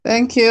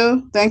Thank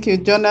you. Thank you,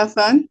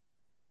 Jonathan.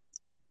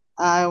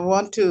 I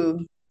want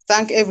to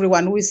thank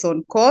everyone who is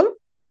on call.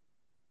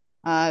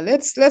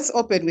 Let's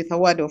open with a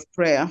word of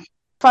prayer.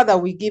 Father,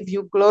 we give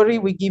you glory.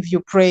 We give you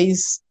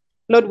praise.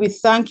 Lord, we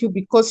thank you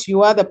because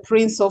you are the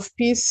Prince of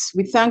Peace.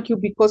 We thank you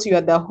because you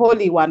are the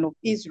Holy One of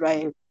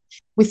Israel.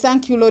 We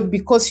thank you, Lord,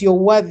 because you're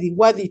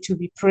worthy to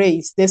be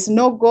praised. There's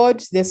no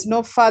God, there's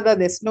no Father,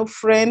 there's no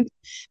friend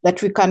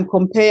that we can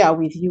compare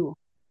with you.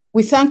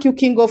 We thank you,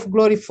 King of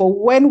Glory, for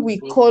when we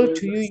call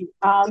to you, you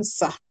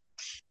answer.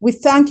 We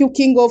thank you,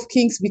 King of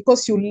Kings,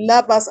 because you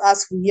love us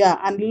as we are.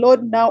 And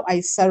Lord, now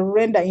I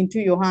surrender into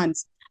your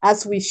hands.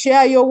 As we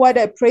share your word,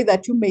 I pray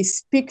that you may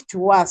speak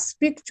to us.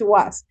 Speak to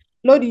us.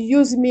 Lord,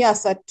 use me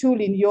as a tool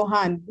in your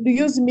hand.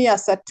 Use me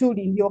as a tool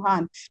in your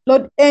hand.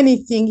 Lord,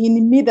 anything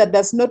in me that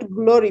does not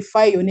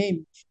glorify your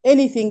name,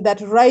 anything that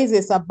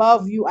rises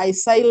above you, I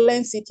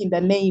silence it in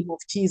the name of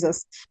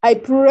Jesus. I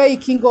pray,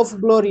 King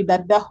of Glory,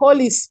 that the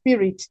Holy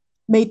Spirit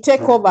may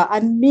take over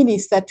and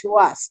minister to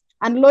us.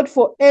 And Lord,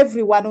 for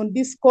everyone on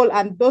this call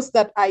and those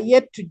that are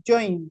yet to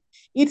join,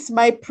 it's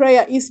my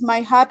prayer, it's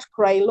my heart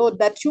cry, Lord,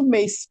 that you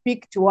may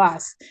speak to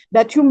us,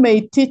 that you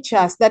may teach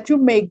us, that you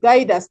may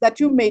guide us, that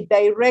you may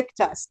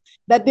direct us,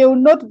 that they will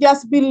not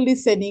just be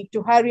listening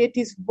to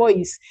Harriet's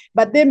voice,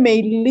 but they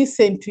may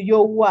listen to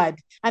your word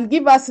and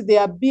give us the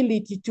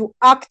ability to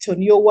act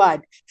on your word.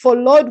 For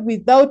Lord,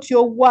 without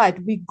your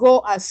word, we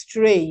go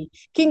astray.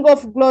 King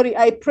of Glory,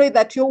 I pray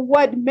that your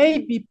word may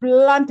be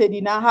planted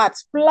in our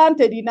hearts,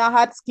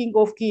 King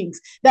of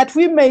Kings, that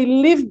we may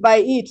live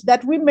by it,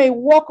 that we may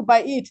walk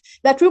by it,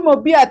 that we may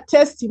be a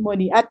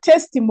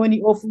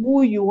testimony of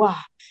who you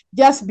are,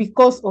 just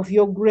because of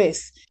your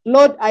grace.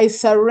 Lord, I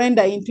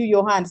surrender into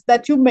your hands,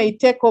 that you may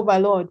take over,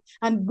 Lord,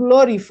 and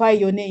glorify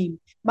your name.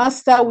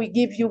 Master, we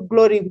give you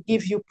glory, we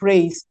give you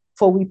praise,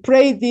 for we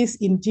pray this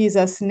in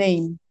Jesus'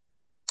 name.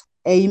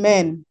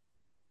 Amen.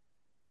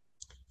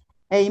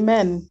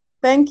 Amen.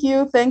 Thank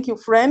you,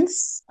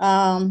 friends.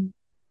 I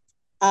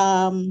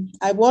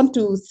want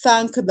to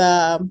thank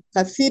the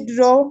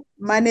cathedral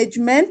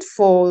management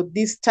for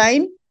this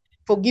time,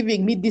 for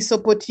giving me this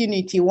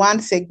opportunity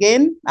once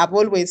again. I've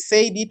always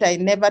said it, I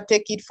never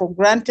take it for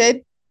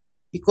granted,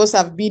 because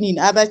I've been in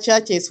other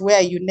churches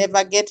where you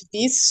never get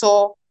this.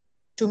 So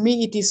to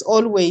me, it is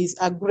always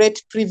a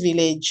great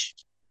privilege.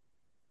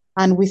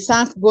 And we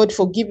thank God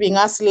for giving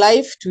us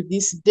life to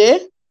this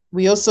day.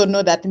 We also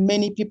know that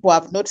many people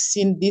have not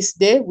seen this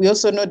day. We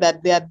also know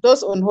that there are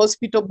those on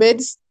hospital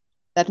beds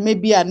that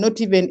maybe are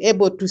not even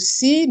able to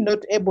see, not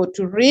able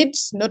to read,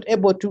 not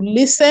able to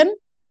listen,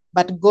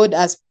 but God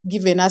has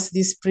given us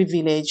this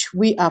privilege.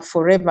 We are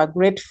forever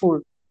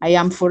grateful. I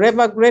am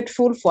forever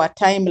grateful for a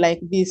time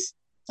like this.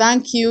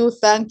 Thank you,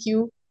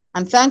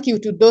 and thank you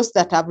to those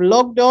that have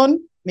logged on.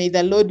 May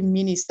the Lord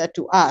minister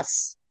to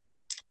us.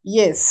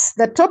 Yes,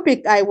 the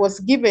topic I was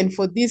given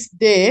for this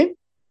day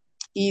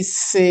is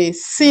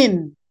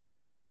sin,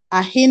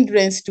 a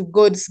hindrance to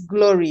God's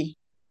glory.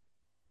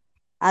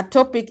 Our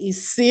topic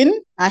is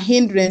sin, a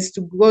hindrance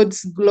to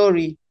God's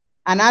glory.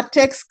 And our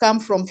text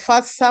comes from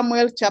 1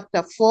 Samuel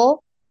chapter 4,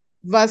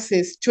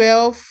 verses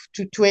 12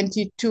 to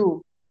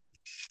 22.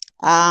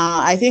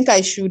 I think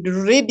I should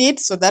read it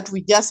so that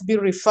we just be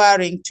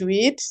referring to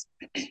it.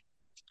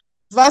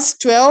 Verse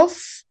 12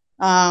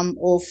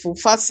 of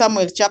 1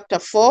 Samuel chapter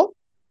 4,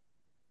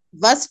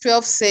 verse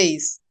 12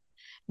 says,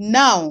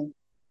 now,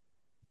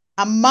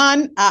 a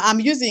man, I'm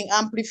using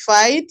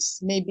Amplified.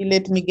 Maybe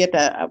let me get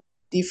a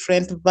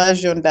different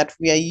version that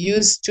we are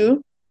used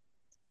to.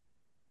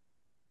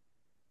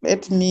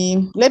 Let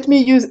me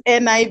use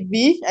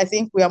NIV. I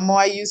think we are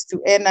more used to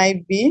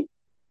NIV,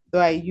 so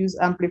I use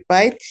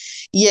Amplified.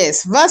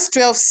 Yes, verse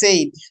 12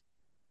 said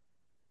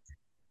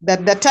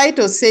that the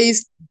title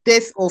says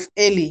Death of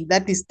Eli.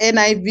 That is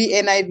NIV.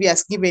 NIV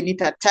has given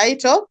it a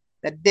title,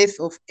 the Death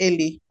of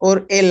Eli,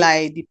 or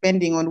Eli,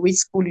 depending on which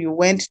school you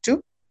went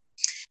to.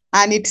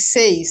 And it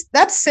says,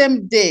 that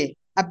same day,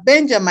 a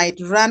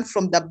Benjamite ran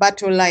from the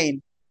battle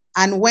line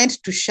and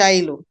went to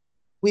Shiloh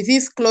with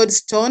his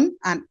clothes torn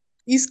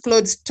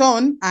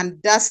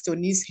and dust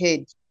on his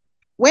head.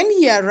 When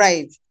he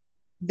arrived,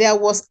 there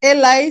was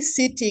Eli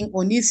sitting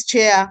on his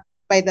chair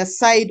by the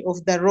side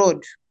of the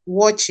road,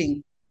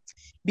 watching,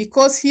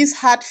 because his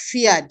heart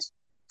feared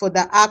for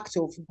the act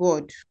of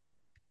God.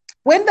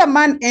 When the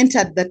man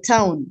entered the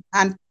town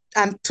and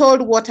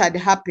told what had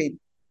happened,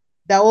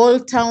 the whole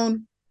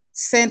town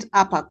sent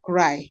up a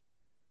cry.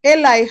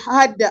 Eli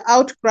heard the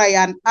outcry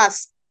and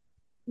asked,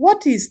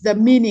 what is the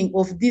meaning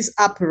of this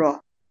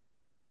uproar?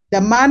 The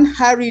man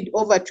hurried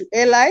over to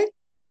Eli,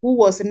 who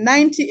was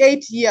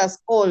 98 years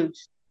old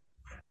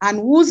and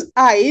whose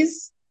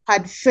eyes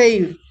had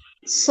failed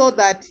so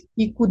that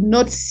he could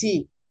not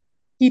see.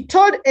 He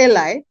told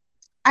Eli,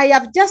 I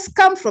have just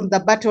come from the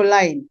battle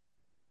line.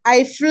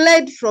 I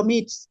fled from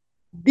it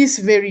this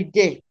very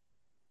day.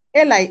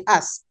 Eli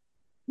asked,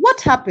 what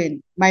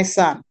happened, my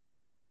son?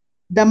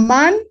 The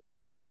man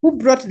who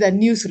brought the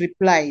news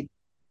replied,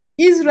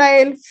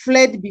 Israel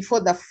fled before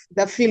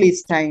the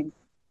Philistines,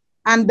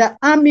 and the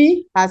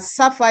army has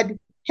suffered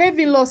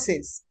heavy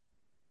losses.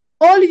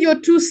 all your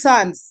two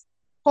sons,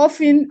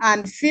 Hophni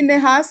and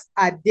Phinehas,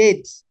 are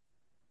dead,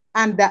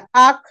 and the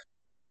ark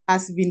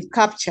has been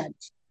captured.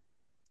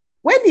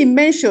 When he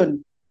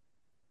mentioned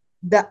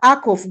the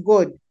ark of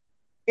God,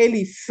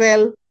 Eli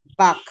fell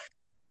back.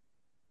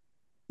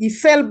 He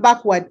fell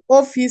backward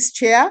off his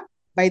chair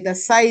by the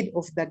side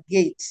of the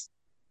gate.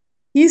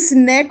 His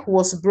neck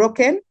was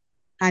broken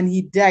and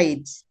he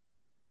died,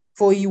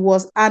 for he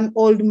was an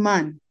old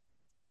man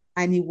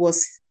and he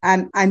was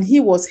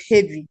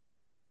heavy.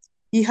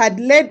 He had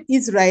led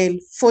Israel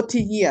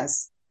 40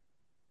 years.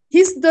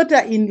 His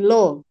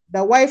daughter-in-law,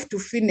 the wife to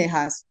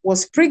Phinehas,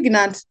 was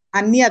pregnant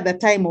and near the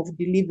time of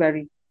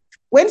delivery.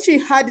 When she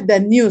heard the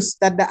news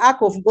that the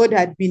ark of God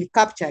had been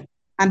captured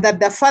and that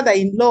the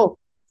father-in-law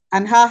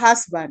and her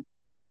husband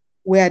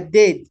were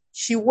dead,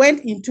 she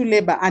went into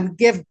labor and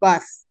gave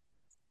birth,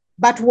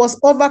 but was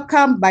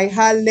overcome by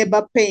her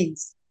labor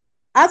pains.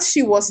 As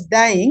she was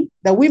dying,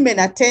 the women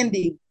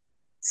attending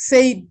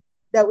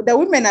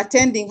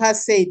her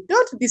said,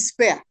 "Don't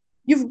despair.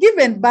 You've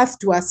given birth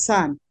to a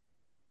son."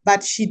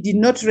 But she did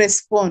not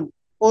respond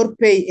or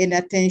pay any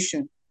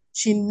attention.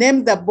 She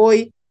named the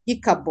boy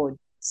Ichabod,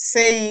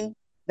 saying,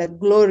 "The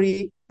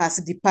glory has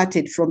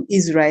departed from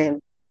Israel."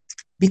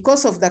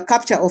 Because of the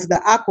capture of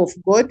the ark of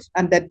God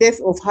and the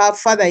death of her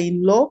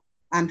father-in-law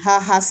and her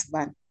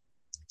husband,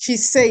 she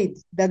said,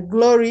 "The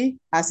glory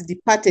has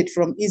departed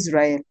from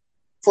Israel,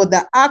 for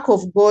the ark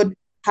of God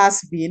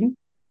has been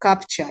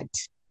captured."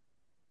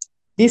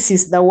 This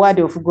is the word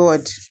of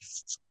God.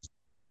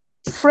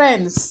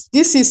 Friends,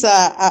 this is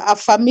a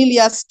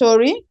familiar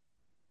story.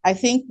 I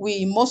think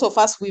most of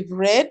us, we've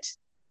read,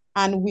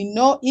 and we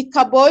know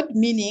Ichabod,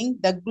 meaning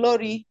the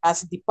glory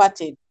has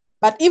departed.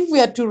 But if we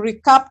are to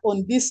recap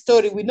on this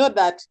story, we know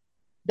that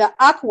the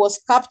ark was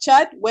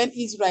captured when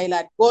Israel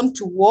had gone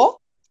to war.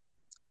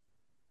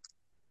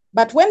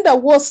 But when the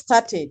war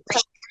started,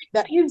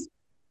 the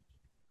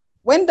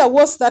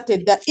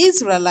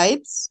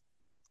Israelites,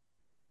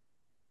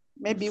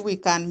 maybe we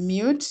can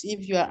mute.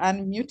 If you are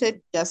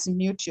unmuted, just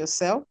mute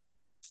yourself.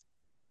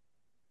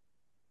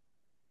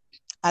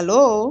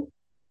 Hello?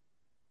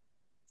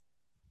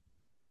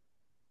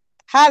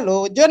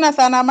 Hello,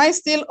 Jonathan, am I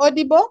still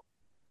audible?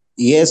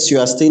 Yes, you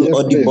are still Yes,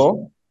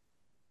 audible.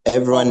 Please.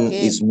 Everyone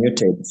Okay. is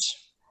muted.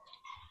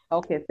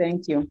 Okay,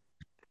 thank you.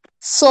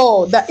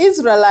 So the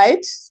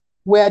Israelites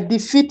were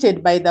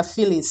defeated by the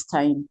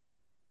Philistines.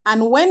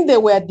 And when they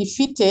were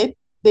defeated,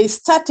 they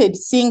started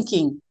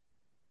thinking,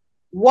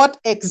 what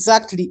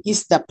exactly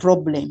is the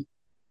problem?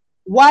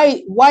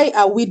 Why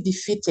are we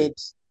defeated?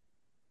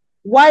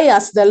 Why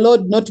has the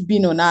Lord not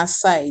been on our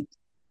side?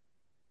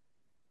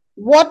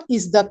 What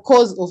is the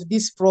cause of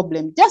this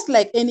problem? Just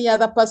like any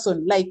other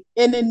person, like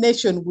any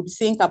nation would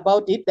think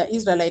about it, the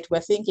Israelites were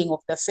thinking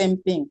of the same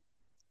thing.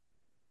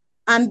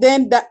 And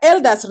then the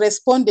elders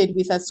responded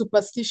with a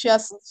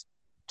superstitious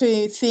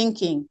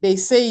thinking. They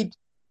said,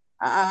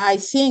 I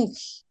think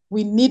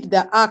we need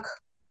the ark,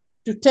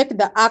 to take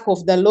the ark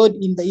of the Lord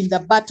in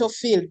the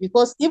battlefield,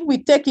 because if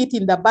we take it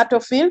in the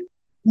battlefield,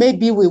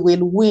 maybe we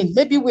will win.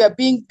 Maybe we are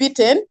being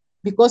beaten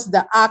because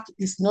the ark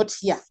is not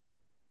here.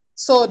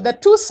 So the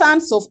two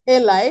sons of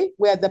Eli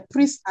were the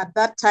priests at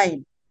that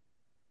time.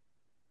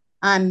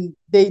 And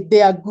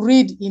they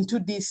agreed into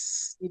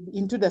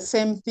the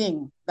same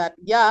thing, that,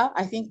 yeah,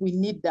 I think we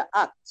need the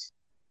ark.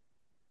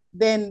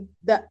 Then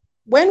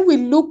when we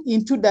look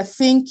into the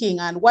thinking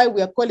and why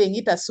we are calling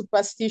it a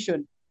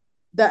superstition,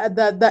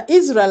 the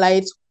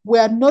Israelites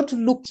were not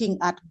looking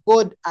at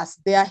God as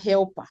their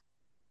helper.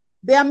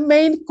 Their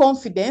main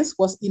confidence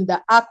was in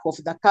the Ark of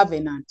the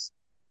Covenant.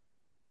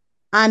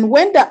 And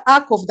when the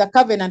Ark of the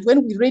Covenant,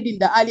 when we read in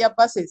the earlier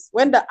verses,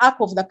 when the Ark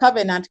of the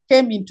Covenant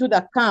came into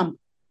the camp,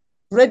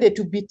 ready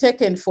to be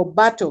taken for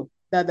battle,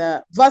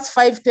 the verse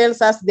 5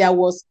 tells us there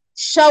was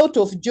shout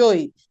of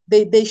joy.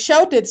 They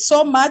shouted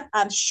so much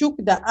and shook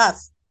the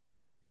earth.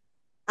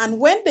 And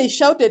when they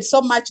shouted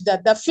so much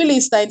that the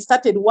Philistines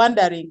started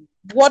wondering,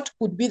 what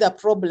could be the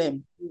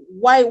problem?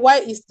 Why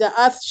is the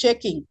earth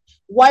shaking?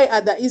 Why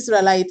are the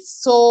Israelites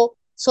so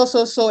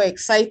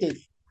excited?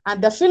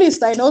 And the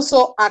Philistines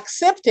also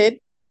accepted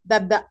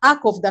that the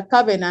Ark of the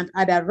Covenant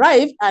had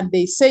arrived, and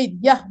they said,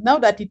 yeah, now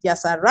that it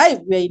has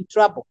arrived, we're in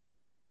trouble,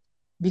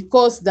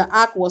 because the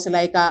Ark was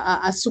like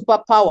a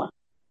superpower.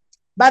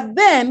 But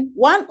then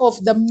one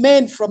of the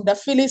men from the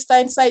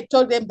Philistine side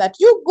told them that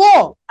you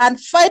go and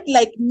fight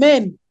like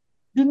men.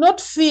 Do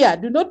not fear.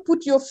 Do not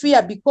put your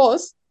fear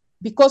because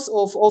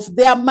of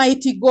their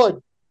mighty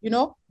God. You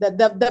know,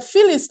 the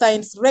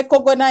Philistines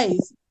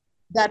recognized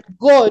that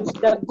God,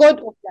 the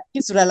God of the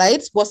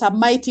Israelites, was a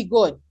mighty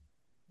God.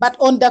 But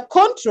on the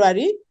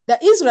contrary,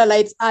 the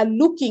Israelites are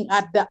looking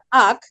at the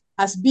ark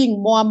as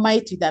being more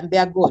mighty than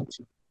their God.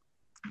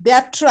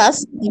 Their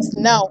trust is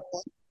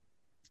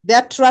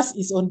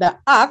on the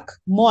ark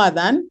more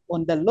than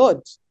on the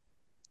Lord.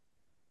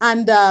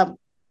 And the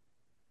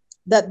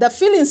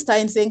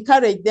Philistines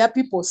encourage their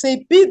people,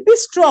 say, be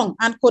strong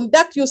and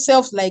conduct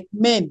yourselves like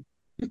men,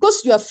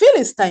 because you are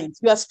Philistines.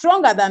 You are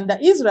stronger than the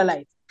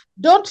Israelites.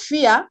 Don't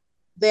fear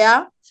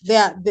their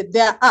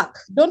their ark.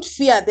 Don't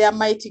fear their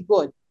mighty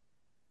God.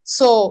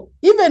 So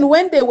even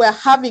when they were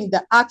having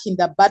the ark in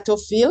the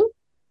battlefield,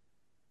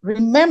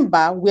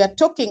 remember, we are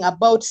talking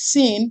about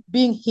sin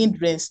being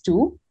hindrance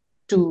to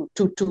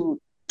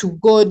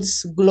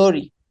God's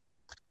glory.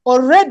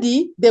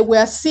 Already they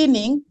were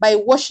sinning by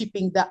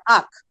worshiping the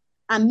ark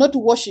and not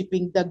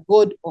worshiping the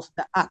God of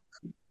the ark.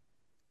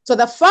 So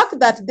the fact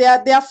that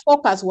their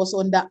focus was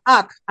on the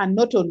ark and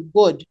not on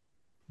God,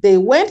 they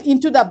went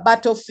into the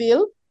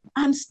battlefield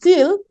and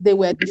still they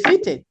were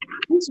defeated.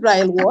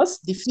 Israel was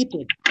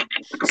defeated.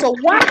 So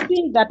one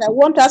thing that I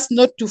want us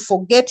not to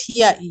forget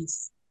here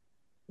is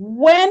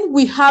when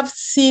we have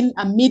sin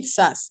amidst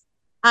us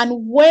and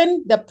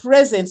when the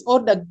presence or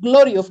the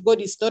glory of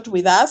God is not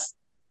with us,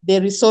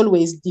 there is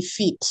always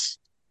defeat.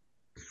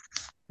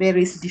 There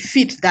is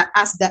defeat that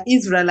as the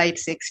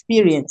Israelites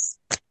experienced.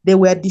 They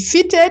were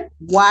defeated.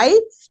 Why?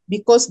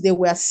 Because they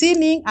were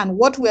sinning. And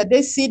what were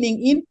they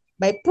sinning in?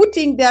 By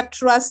putting their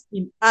trust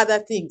in other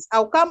things.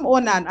 I'll come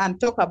on and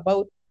talk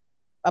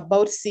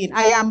about sin.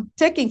 I am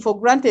taking for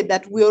granted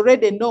that we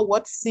already know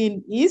what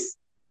sin is.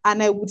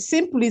 And I would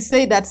simply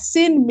say that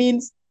sin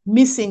means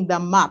missing the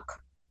mark.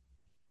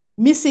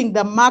 Missing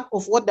the mark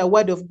of what the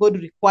word of God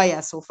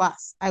requires of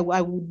us. I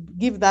would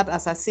give that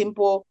as a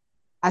simple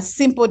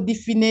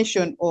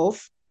definition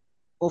of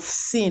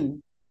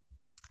sin.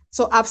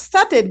 So I've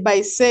started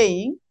by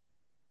saying,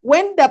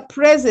 when the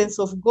presence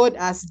of God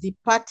has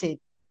departed,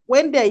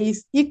 when there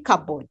is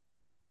Ichabod,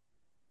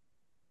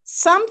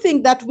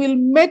 something that will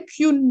make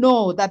you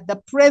know that the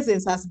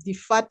presence has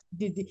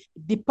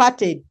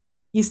departed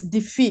is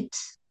defeat.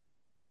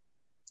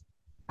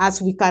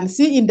 As we can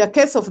see in the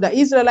case of the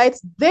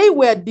Israelites, they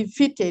were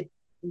defeated.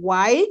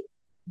 Why?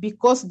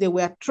 Because they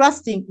were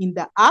trusting in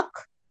the ark.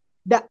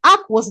 The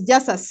ark was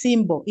just a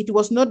symbol. It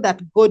was not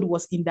that God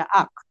was in the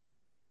ark.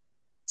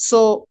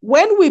 So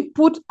when we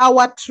put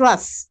our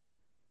trust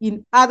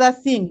in other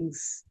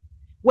things,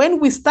 when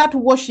we start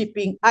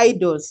worshiping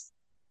idols,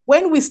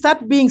 when we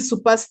start being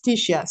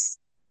superstitious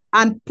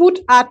and put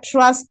our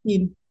trust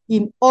in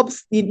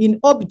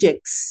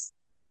objects,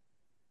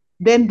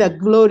 then the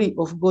glory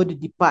of God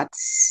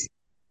departs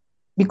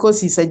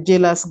because he's a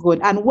jealous God.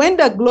 And when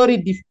the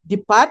glory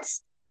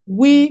departs,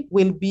 we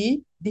will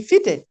be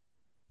defeated.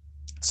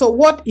 So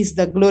what is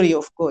the glory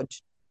of God?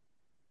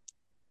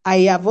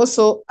 I have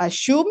also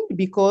assumed,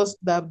 because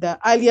the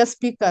earlier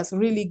speakers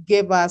really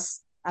gave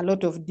us a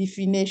lot of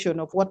definition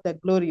of what the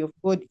glory of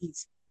God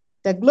is.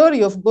 The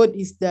glory of God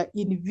is the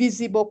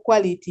invisible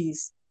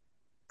qualities,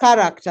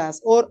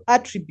 characters, or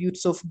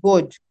attributes of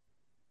God,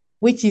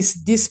 which is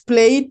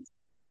displayed,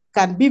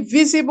 can be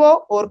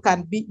visible or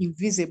can be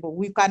invisible.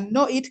 We can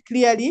know it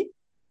clearly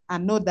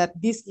and know that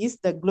this is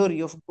the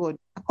glory of God.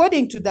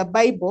 According to the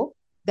Bible,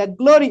 the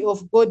glory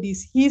of God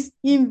is his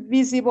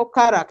invisible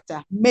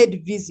character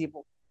made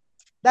visible.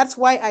 That's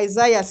why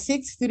Isaiah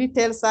 6:3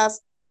 tells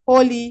us,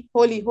 holy,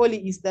 holy,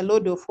 holy is the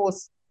Lord of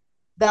hosts.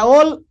 The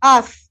whole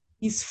earth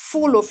is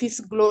full of his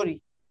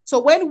glory. So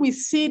when we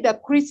see the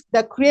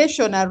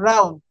creation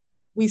around,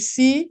 we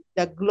see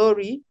the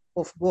glory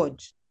of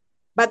God.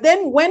 But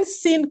then when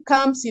sin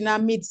comes in our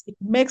midst, it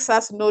makes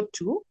us not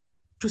to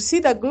see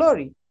the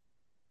glory.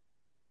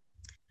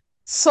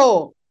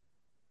 So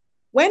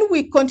when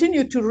we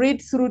continue to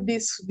read through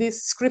this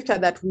scripture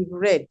that we've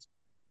read,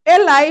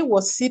 Eli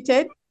was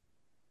seated.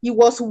 He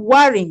was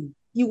worrying.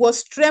 He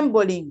was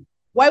trembling.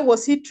 Why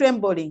was he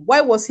trembling?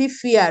 Why was he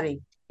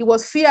fearing? He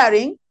was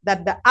fearing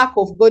that the ark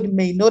of God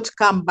may not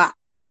come back.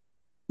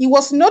 He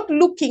was not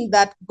looking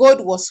that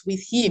God was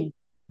with him,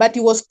 but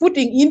he was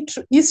putting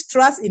his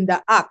trust in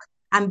the ark,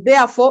 and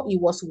therefore he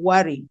was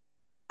worrying.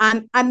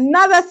 And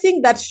another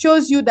thing that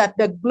shows you that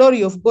the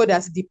glory of God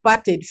has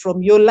departed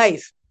from your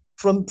life,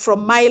 from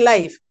my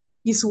life,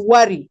 is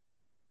worry,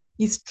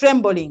 is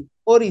trembling,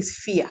 or is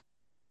fear.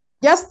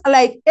 Just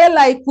like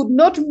Eli could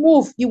not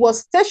move, he was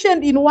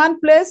stationed in one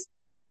place,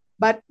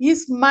 but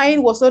his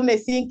mind was only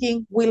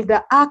thinking, will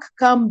the ark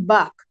come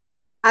back?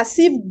 As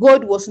if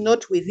God was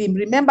not with him.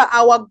 Remember,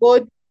 our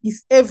God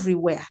is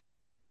everywhere.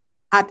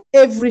 At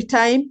every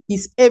time,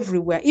 he's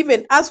everywhere.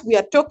 Even as we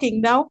are talking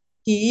now,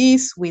 he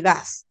is with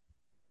us.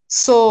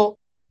 So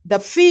the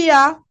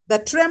fear, the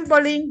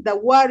trembling, the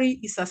worry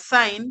is a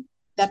sign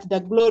that the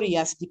glory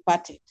has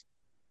departed.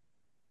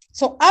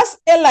 So as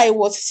Eli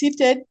was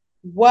seated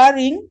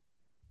worrying,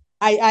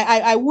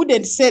 I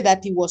wouldn't say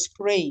that he was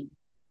praying.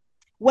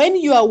 When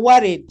you are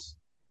worried,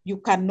 you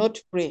cannot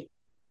pray.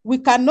 We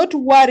cannot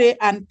worry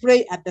and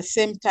pray at the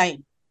same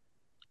time.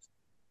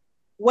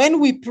 When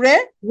we pray,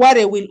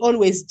 worry will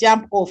always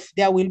jump off.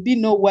 There will be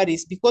no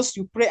worries because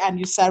you pray and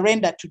you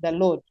surrender to the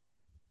Lord.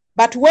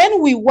 But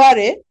when we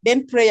worry,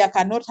 then prayer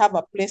cannot have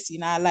a place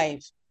in our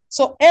lives.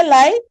 So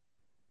Eli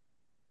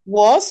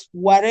was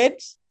worried,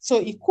 so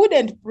he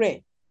couldn't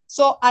pray.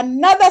 So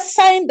another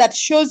sign that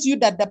shows you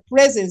that the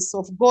presence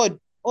of God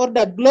or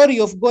the glory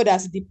of God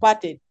has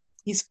departed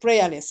is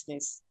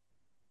prayerlessness.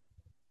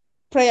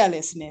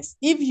 Prayerlessness.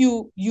 If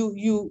you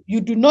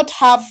do not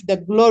have the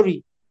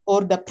glory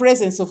or the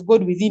presence of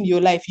God within your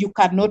life, you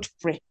cannot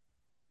pray.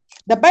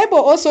 The Bible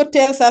also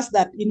tells us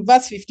that in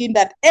verse 15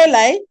 that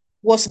Eli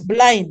was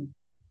blind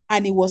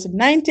and he was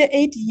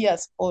 98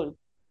 years old.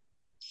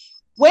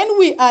 When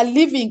we are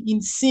living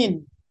in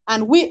sin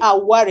and we are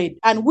worried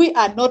and we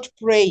are not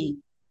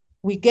praying,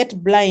 we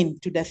get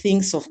blind to the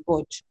things of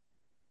God.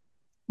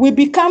 We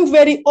become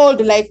very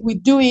old, like we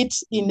do it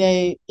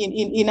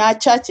in our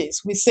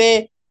churches. We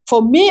say,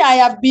 for me, I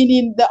have been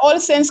in the All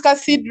Saints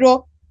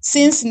Cathedral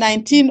since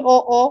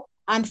 1900,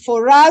 and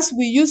for us,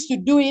 we used to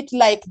do it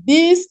like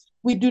this.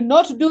 We do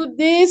not do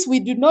this.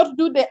 We do not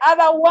do the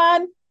other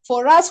one.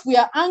 For us, we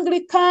are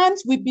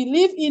Anglicans. We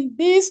believe in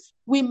this.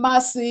 We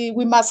must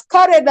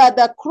carry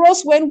the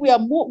cross when we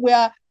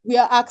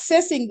are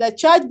accessing the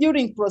church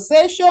during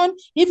procession.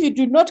 If you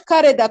do not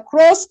carry the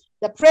cross,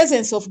 the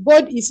presence of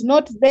God is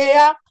not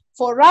there.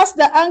 For us,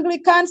 the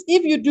Anglicans,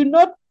 if you do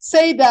not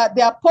say that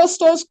the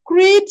Apostles'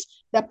 Creed,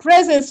 the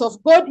presence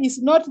of God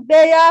is not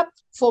there.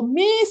 For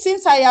me,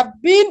 since I have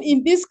been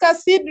in this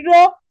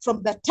cathedral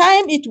from the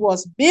time it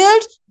was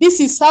built, this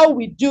is how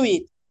we do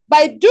it.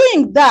 By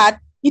doing that,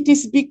 it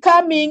is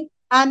becoming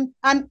an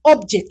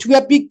object. We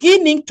are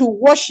beginning to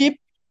worship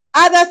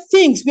other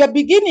things. We are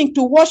beginning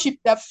to worship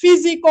the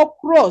physical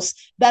cross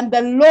than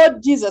the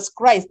Lord Jesus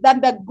Christ,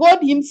 than the God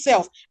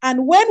himself.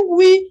 And when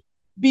we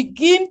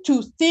begin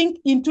to think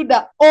into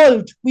the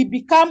old, we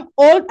become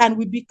old and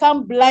we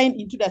become blind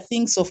into the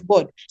things of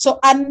God. So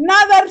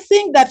another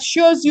thing that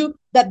shows you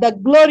that the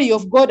glory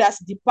of God has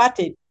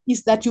departed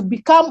is that you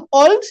become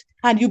old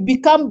and you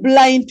become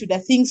blind to the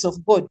things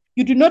of God.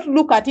 You do not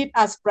look at it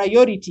as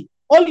priority.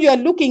 All you are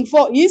looking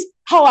for is,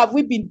 how have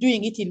we been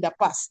doing it in the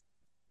past?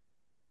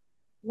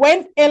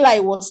 When Eli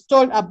was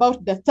told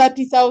about the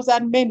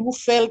 30,000 men who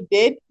fell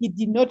dead, he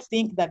did not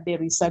think that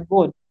there is a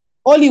God.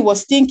 All he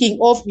was thinking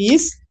of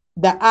is,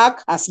 the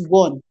ark has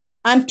gone.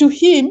 And to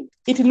him,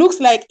 it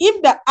looks like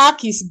if the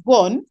ark is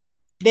gone,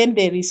 then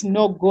there is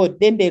no God,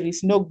 then there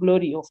is no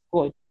glory of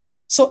God.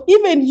 So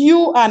even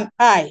you and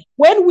I,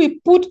 when we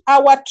put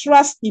our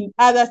trust in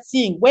other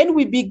things, when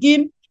we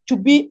begin to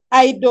be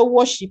idol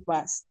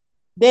worshippers,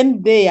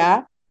 then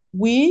there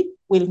we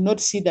will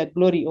not see the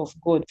glory of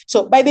God.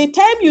 So by the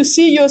time you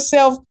see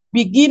yourself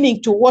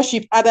beginning to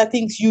worship other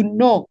things, you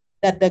know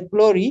that the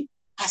glory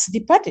has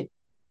departed.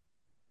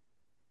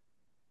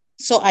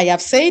 So I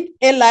have said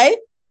Eli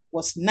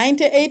was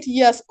 98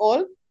 years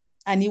old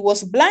and he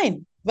was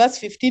blind. Verse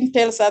 15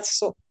 tells us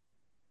so.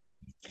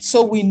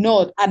 So we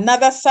know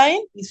another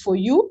sign is for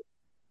you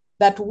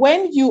that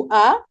when you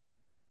are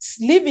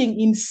living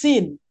in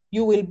sin,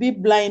 you will be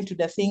blind to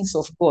the things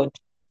of God.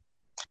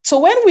 So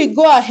when we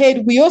go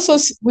ahead, we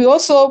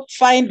also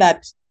find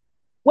that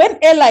when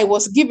Eli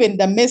was given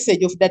the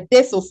message of the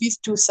death of his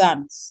two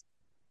sons,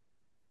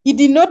 he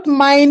did not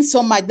mind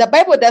so much. The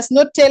Bible does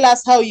not tell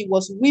us how he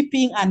was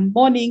weeping and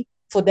mourning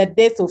for the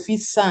death of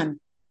his son.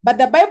 But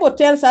the Bible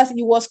tells us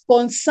he was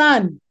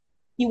concerned.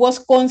 He was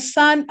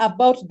concerned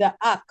about the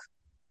ark.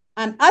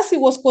 And as he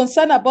was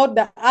concerned about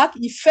the ark,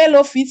 he fell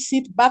off his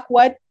seat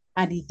backward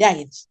and he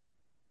died.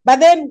 But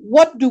then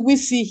what do we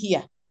see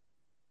here?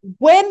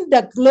 When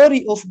the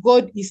glory of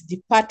God is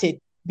departed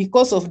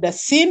because of the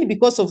sin,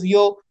 because of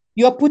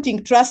you're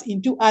putting trust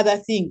into other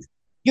things,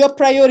 your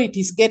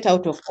priorities get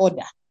out of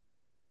order.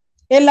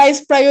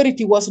 Eli's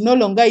priority was no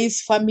longer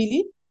his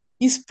family.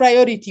 His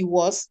priority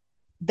was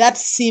that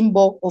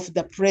symbol of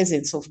the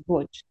presence of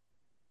God.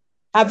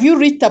 Have you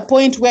reached a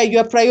point where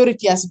your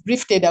priority has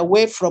drifted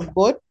away from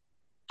God?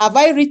 Have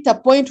I reached a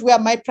point where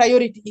my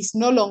priority is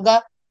no longer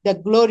the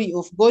glory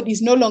of God,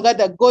 is no longer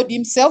the God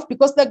himself?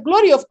 Because the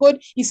glory of God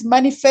is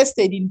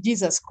manifested in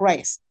Jesus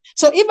Christ.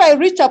 So if I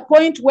reach a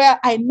point where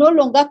I no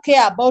longer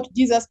care about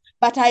Jesus,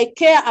 but I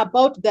care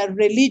about the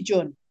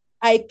religion,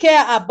 I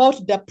care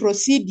about the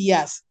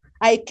procedures,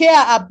 I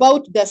care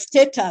about the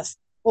status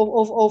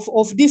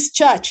of this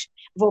church.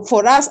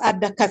 For us at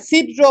the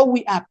cathedral,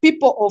 we are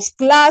people of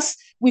class.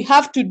 We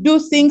have to do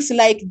things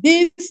like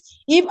this.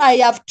 If I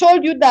have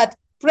told you that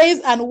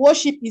praise and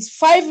worship is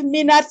 5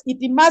 minutes,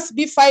 it must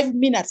be 5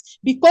 minutes,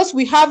 because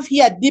we have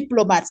here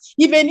diplomats.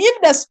 Even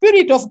if the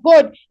Spirit of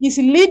God is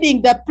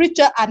leading the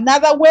preacher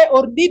another way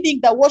or leading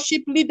the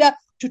worship leader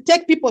to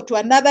take people to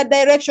another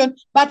direction,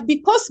 but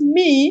because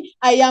me,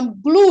 I am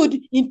glued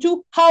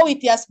into how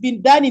it has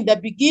been done in the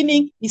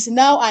beginning, is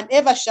now and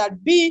ever shall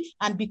be,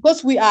 and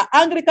because we are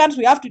Anglicans,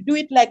 we have to do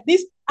it like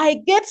this, I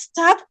get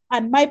stuck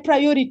and my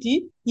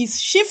priority is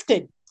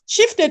shifted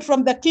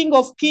from the King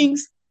of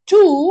Kings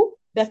to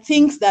the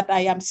things that I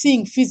am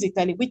seeing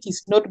physically, which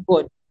is not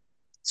God.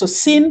 So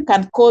sin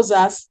can cause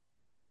us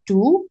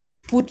to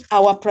put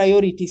our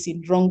priorities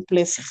in wrong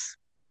places.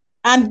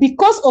 And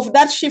because of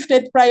that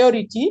shifted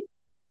priority,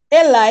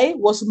 Eli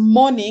was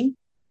mourning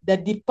the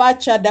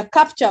departure, the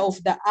capture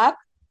of the ark.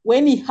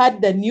 When he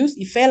heard the news,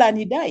 he fell and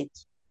he died.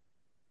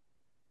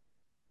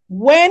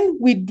 When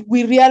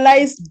we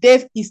realize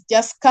death is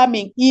just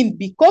coming in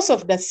because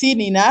of the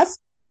sin in us,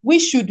 we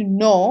should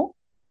know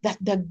that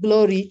the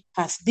glory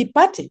has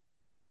departed.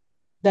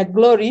 The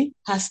glory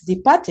has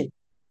departed.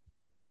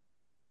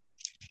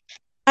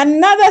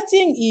 Another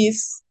thing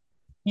is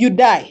you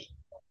die.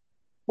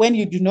 when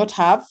you do not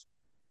have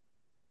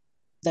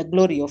the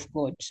glory of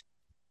God.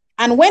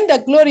 And when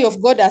the glory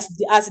of God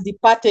has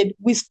departed,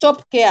 we stop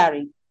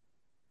caring.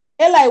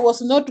 Eli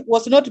was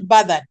not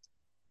bothered.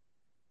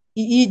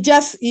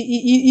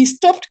 He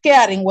stopped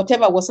caring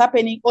whatever was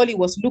happening. All he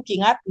was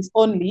looking at is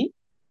only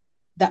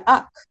the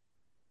ark.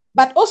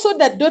 But also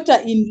the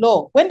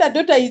daughter-in-law, when the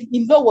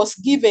daughter-in-law was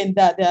given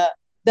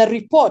the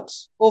report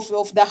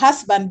of the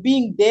husband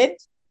being dead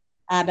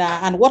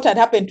and what had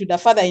happened to the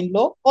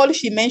father-in-law, all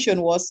she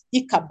mentioned was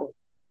Ichabod.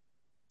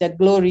 The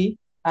glory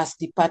has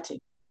departed.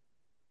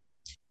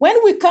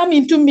 When we come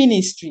into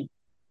ministry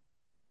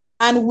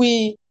and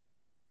we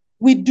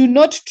do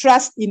not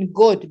trust in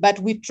God, but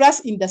we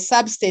trust in the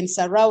substance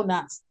around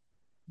us,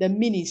 the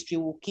ministry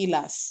will kill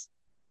us.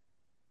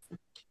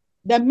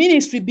 The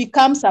ministry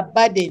becomes a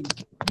burden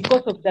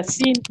because of the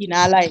sin in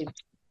our lives.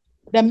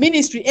 The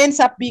ministry ends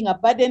up being a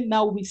burden.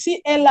 Now we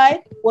see Eli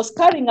was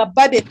carrying a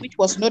burden which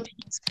was not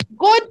his.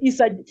 God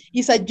is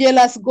a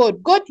jealous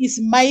God. God is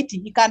mighty.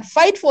 He can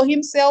fight for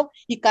himself.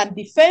 He can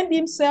defend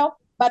himself.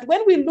 But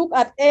when we look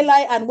at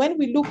Eli and when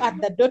we look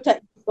at the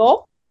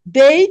daughter-in-law,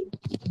 they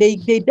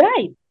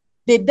died.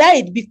 They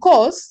died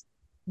because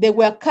they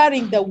were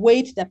carrying the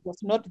weight that was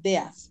not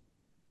theirs.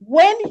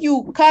 When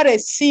you carry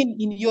sin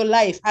in your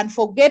life and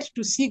forget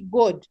to seek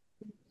God,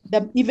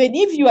 even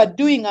if you are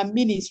doing a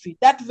ministry,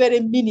 that very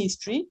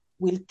ministry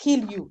will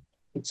kill you.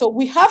 So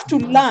we have to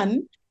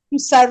learn to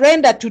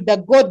surrender to the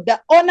God, the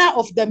owner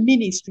of the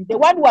ministry, the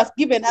one who has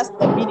given us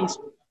the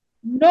ministry.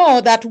 Know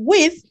that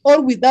with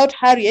or without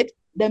Harriet,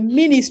 the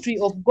ministry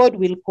of God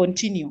will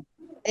continue.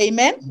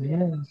 Amen?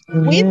 Amen.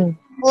 With Amen.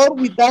 or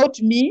without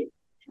me,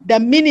 the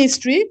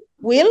ministry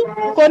will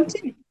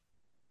continue.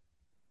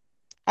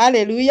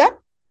 Hallelujah.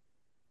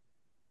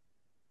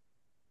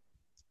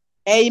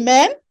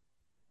 Amen.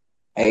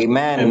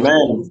 Amen.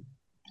 Amen.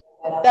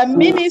 The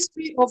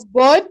ministry of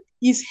God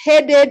is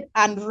headed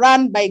and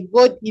run by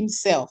God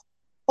himself.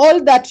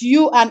 All that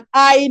you and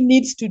I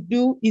need to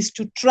do is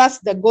to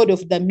trust the God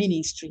of the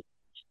ministry,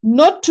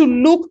 not to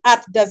look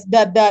at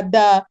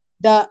the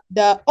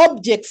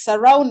objects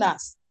around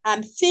us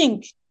and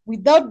think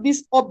without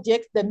this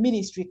object, the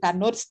ministry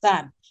cannot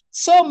stand.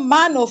 So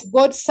man of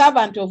God,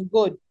 servant of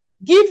God,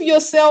 give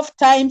yourself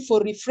time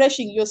for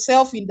refreshing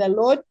yourself in the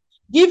Lord.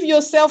 Give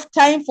yourself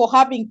time for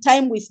having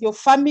time with your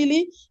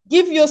family.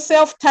 Give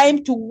yourself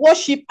time to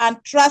worship and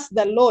trust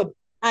the Lord,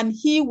 and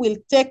he will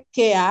take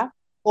care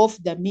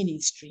of the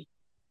ministry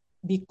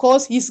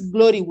because his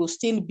glory will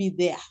still be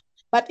there.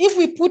 But if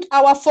we put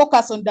our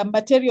focus on the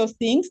material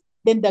things,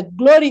 then the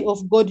glory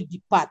of God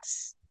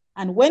departs.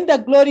 And when the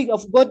glory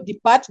of God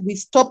departs, we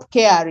stop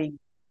caring.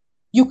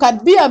 You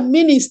can be a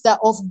minister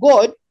of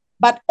God,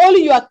 but all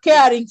you are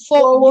caring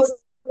for is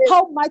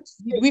how much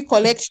did we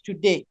collect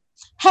today?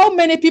 How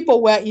many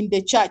people were in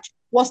the church?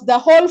 Was the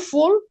hall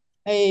full?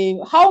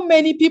 How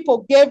many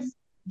people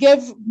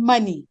gave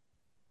money?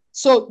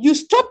 So you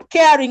stop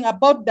caring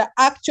about the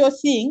actual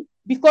thing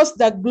because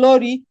the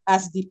glory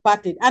has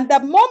departed. And the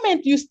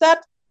moment you start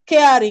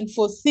caring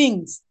for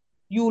things,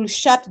 you will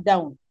shut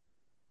down.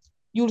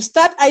 You'll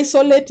start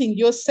isolating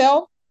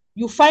yourself.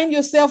 You find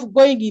yourself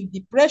going in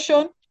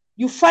depression.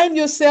 You find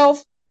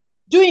yourself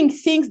doing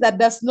things that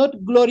does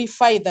not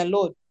glorify the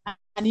Lord.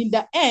 And in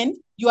the end,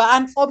 you are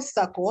an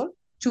obstacle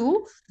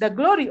to the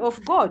glory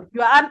of God.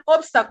 You are an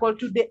obstacle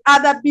to the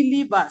other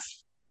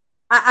believers.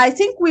 I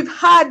think we've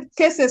had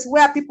cases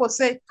where people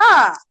say,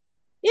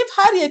 if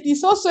Harriet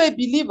is also a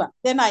believer,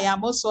 then I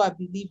am also a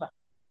believer.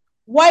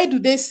 Why do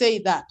they say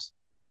that?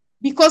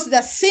 Because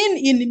the sin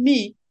in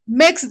me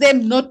makes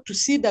them not to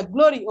see the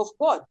glory of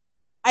God.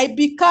 I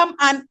become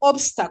an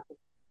obstacle.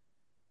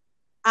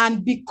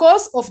 And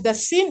because of the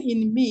sin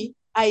in me,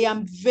 I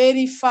am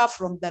very far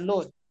from the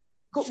Lord.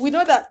 We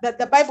know that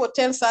the Bible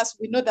tells us,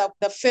 we know that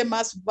the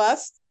famous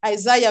verse,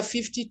 Isaiah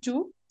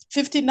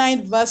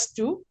 59 verse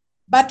 2,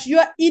 but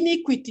your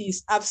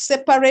iniquities have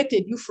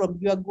separated you from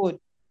your God,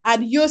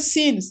 and your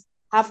sins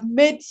have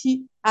made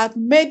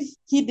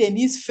hidden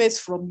his face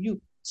from you,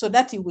 so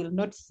that he will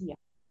not hear.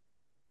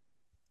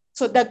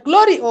 So the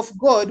glory of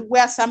God,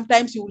 where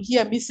sometimes you will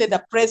hear me say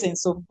the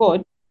presence of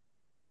God,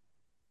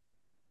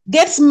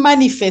 gets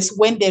manifest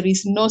when there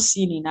is no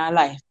sin in our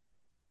life.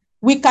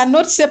 We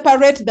cannot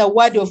separate the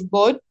word of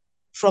God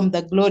from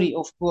the glory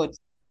of God.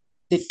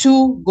 The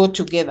two go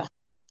together.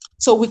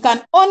 So we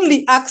can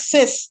only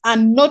access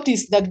and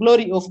notice the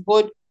glory of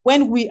God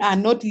when we are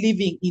not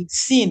living in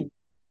sin.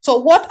 So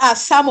what are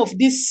some of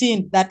these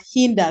sins that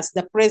hinders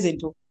the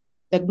presence of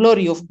the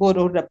glory of God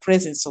or the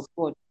presence of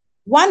God?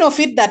 One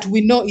of it that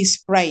we know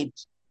is pride.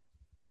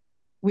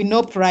 We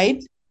know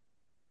pride.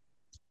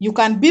 You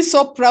can be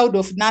so proud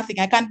of nothing.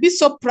 I can be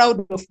so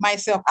proud of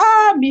myself.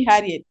 Me,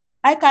 Harriet.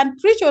 I can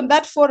preach on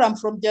that forum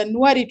from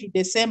January to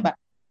December.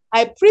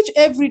 I preach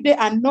every day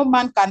and no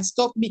man can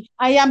stop me.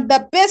 I am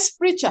the best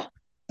preacher.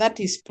 That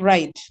is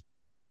pride.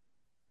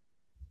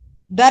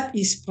 That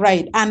is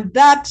pride. And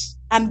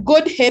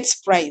God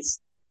hates pride.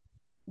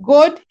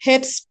 God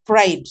hates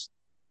pride.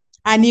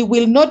 And he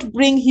will not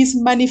bring his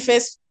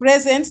manifest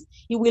presence.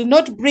 He will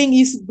not bring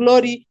his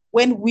glory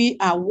when we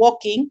are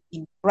walking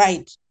in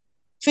pride.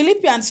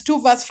 Philippians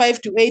 2 verse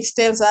 5 to 8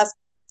 tells us,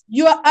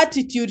 your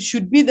attitude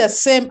should be the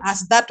same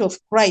as that of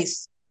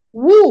Christ,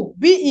 who,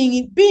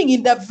 being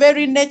in the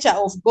very nature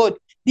of God,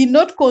 did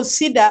not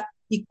consider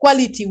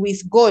equality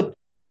with God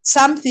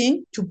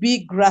something to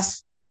be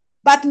grasped,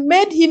 but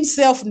made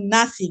himself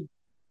nothing,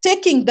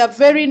 taking the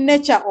very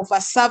nature of a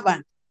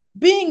servant,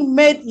 being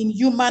made in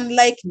human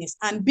likeness,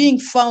 and being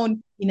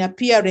found in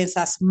appearance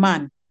as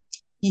man.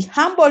 He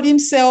humbled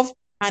himself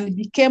and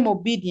became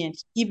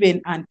obedient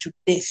even unto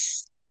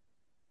death.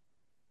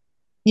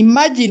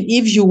 Imagine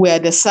if you were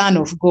the Son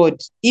of God,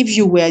 if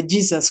you were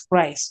Jesus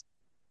Christ.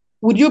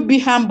 Would you be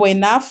humble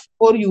enough,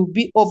 or you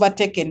be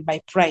overtaken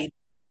by pride?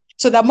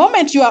 So the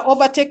moment you are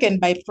overtaken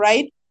by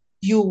pride,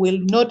 you will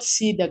not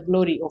see the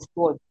glory of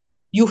God.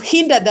 You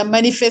hinder the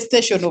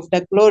manifestation of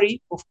the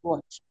glory of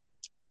God.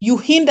 You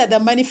hinder the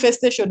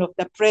manifestation of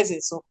the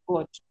presence of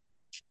God.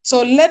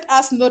 So let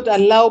us not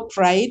allow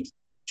pride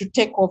to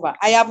take over.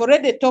 I have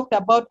already talked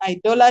about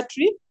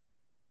idolatry.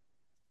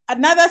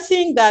 Another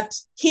sin that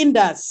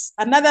hinders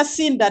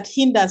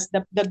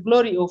the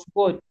glory of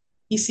God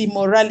is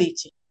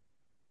immorality.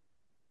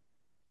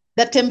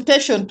 The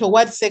temptation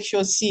towards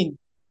sexual sin.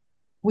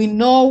 We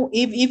know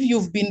if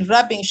you've been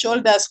rubbing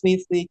shoulders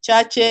with the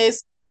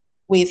churches,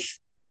 with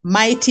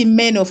mighty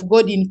men of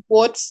God in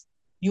quotes,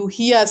 you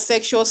hear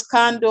sexual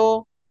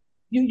scandal,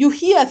 you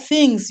hear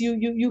things,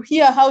 you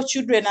hear how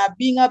children are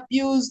being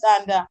abused,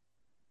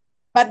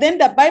 but then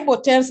the Bible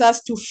tells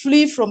us to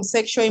flee from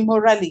sexual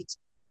immorality.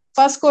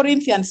 1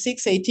 Corinthians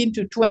 6:18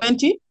 to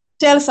 20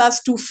 tells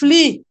us to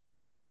flee.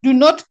 Do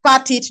not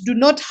pat it, do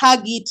not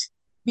hug it,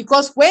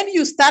 because when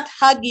you start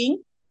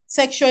hugging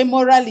sexual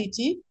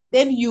immorality,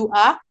 then you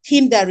are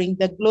hindering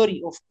the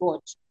glory of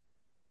God.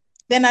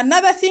 Then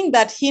another thing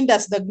that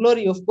hinders the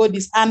glory of God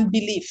is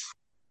unbelief.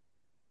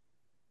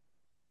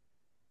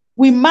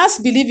 We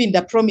must believe in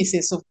the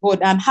promises of God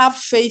and have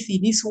faith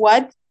in his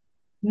word,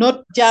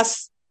 not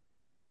just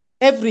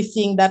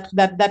everything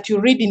that you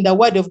read in the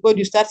word of God,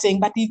 you start saying,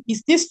 but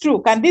is this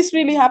true? Can this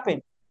really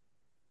happen?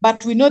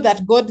 But we know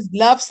that God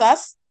loves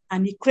us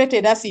and he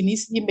created us in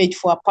his image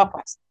for a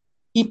purpose.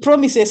 He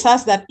promises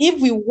us that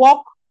if we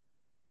walk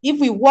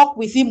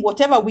with him,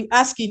 whatever we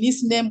ask in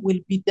his name will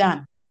be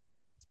done.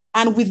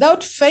 And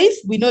without faith,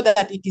 we know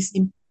that it is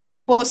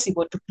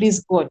impossible to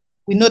please God.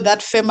 We know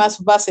that famous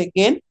verse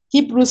again,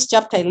 Hebrews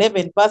chapter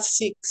 11, verse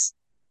 6.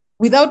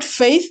 Without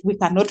faith, we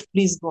cannot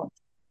please God.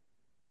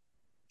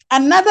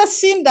 Another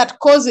sin that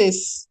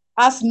causes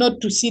us not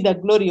to see the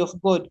glory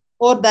of God,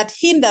 or that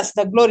hinders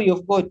the glory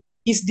of God,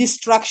 is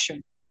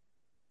distraction.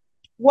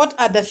 What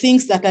are the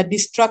things that are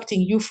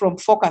distracting you from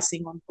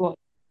focusing on God?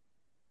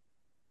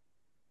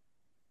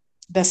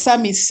 The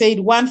psalmist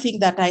said, one thing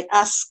that I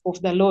ask of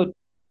the Lord,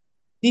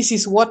 this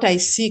is what I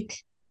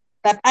seek,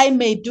 that I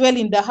may dwell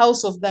in the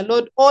house of the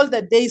Lord all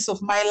the days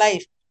of my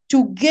life,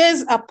 to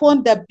gaze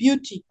upon the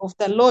beauty of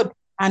the Lord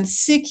and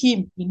seek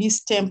him in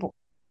his temple.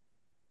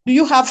 Do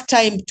you have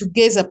time to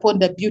gaze upon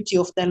the beauty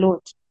of the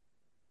Lord?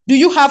 Do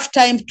you have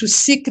time to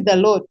seek the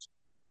Lord?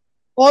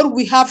 Or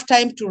we have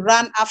time to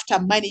run after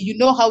money? You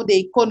know how the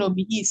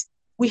economy is.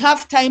 We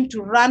have time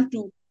to run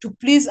to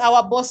please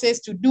our bosses,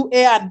 to do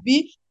A and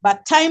B,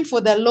 but time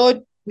for the Lord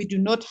we do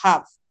not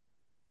have.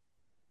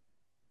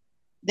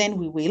 Then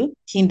we will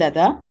hinder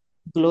the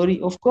glory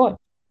of God.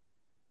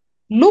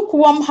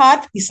 Lukewarm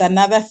heart is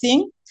another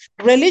thing.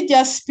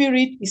 Religious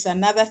spirit is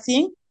another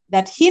thing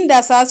that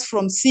hinders us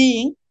from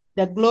seeing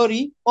the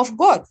glory of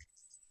God.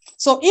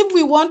 So if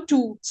we want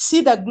to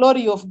see the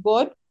glory of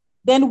God,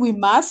 then we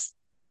must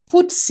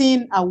put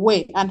sin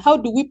away. And how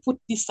do we put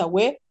this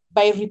away?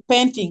 By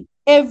repenting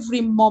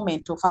every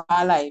moment of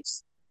our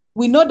lives.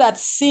 We know that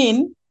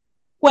sin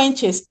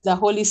quenches the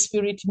Holy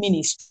Spirit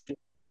ministry.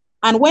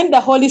 And when the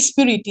Holy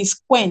Spirit is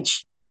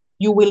quenched,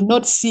 you will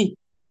not see.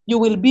 You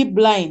will be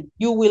blind.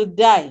 You will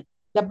die.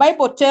 The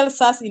Bible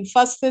tells us in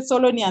 1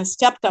 Thessalonians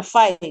chapter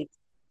 5,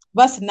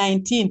 verse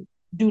 19,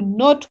 do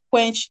not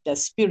quench the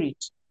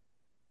spirit.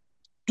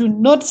 Do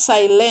not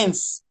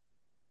silence.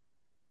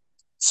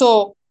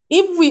 So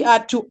if we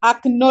are to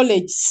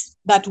acknowledge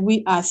that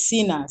we are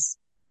sinners,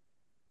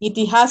 it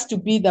has to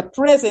be the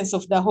presence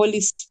of the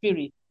Holy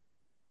Spirit.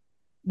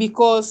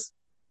 Because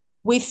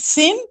with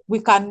sin, we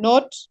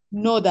cannot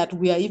know that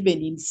we are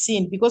even in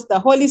sin, because the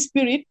Holy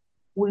Spirit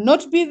will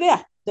not be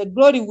there. The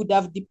glory would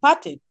have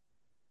departed.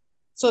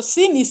 So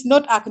sin is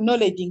not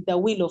acknowledging the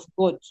will of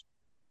God.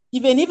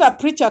 Even if a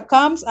preacher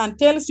comes and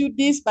tells you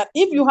this, but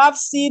if you have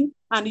sin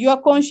and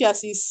your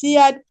conscience is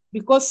seared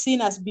because sin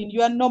has been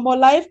your normal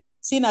life,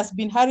 sin has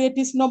been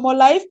Harriet's normal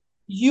life,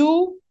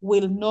 you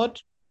will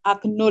not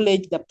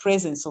acknowledge the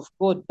presence of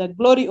God. The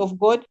glory of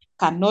God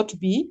cannot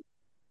be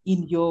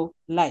in your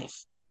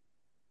life.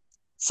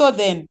 So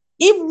then,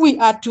 if we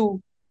are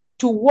to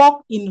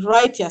walk in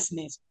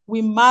righteousness,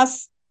 we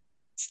must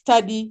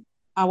study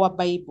our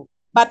Bible.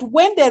 But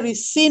when there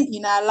is sin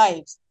in our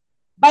lives,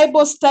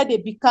 Bible study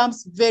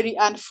becomes very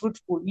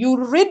unfruitful.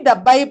 You read the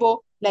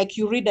Bible like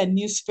you read a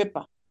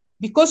newspaper.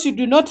 Because you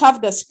do not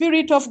have the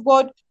Spirit of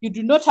God, you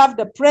do not have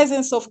the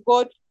presence of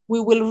God, we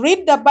will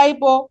read the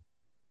Bible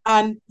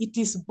and it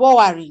is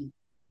boring.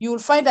 You will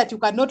find that you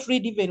cannot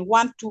read even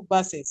 1-2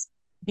 verses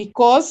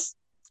because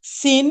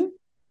sin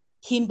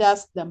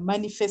hinders the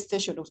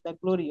manifestation of the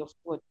glory of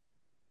God.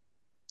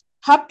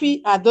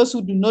 Happy are those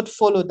who do not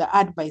follow the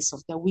advice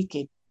of the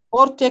wicked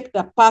or take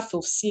the path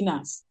of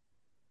sinners.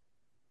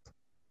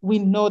 We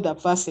know the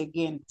verse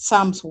again,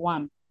 Psalms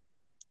 1.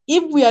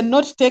 If we are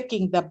not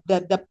taking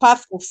the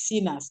path of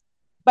sinners,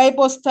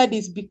 Bible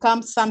studies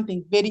become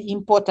something very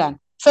important.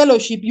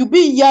 Fellowship, you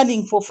be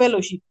yearning for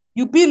fellowship.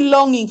 You be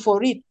longing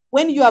for it.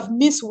 When you have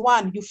missed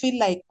one, you feel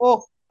like,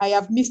 oh, I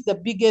have missed the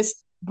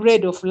biggest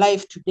bread of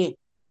life today.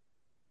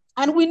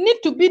 And we need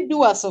to be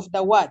doers of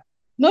the word,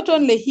 not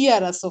only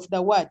hearers of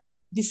the word,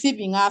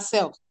 deceiving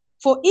ourselves.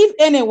 For if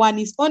anyone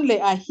is only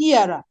a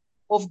hearer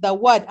of the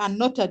word and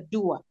not a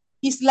doer,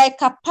 it's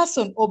like a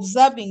person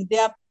observing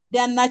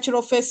their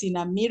natural face in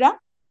a mirror.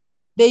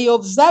 They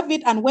observe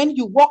it, and when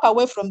you walk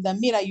away from the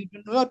mirror, you do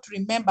not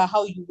remember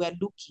how you were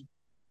looking.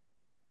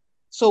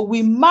 So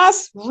we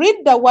must read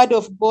the word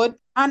of God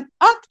and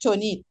act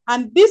on it.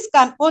 And this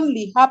can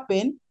only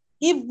happen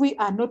if we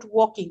are not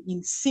walking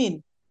in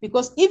sin.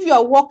 Because if you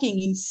are walking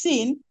in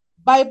sin,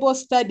 Bible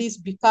studies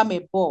become a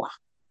bore.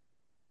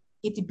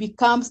 It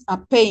becomes a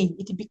pain.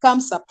 It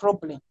becomes a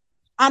problem.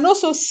 And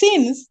also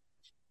sin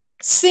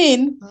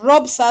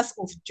robs us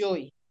of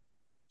joy.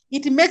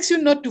 It makes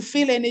you not to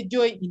feel any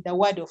joy in the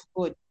word of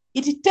God.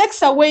 It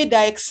takes away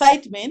the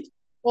excitement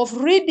of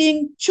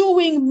reading,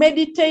 chewing,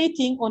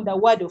 meditating on the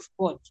word of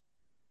God.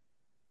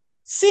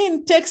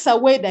 Sin takes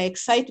away the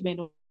excitement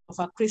of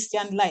a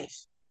Christian life.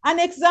 An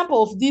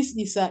example of this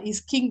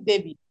is King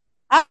David.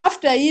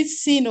 After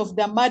his sin of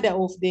the murder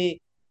of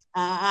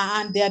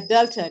and the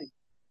adultery,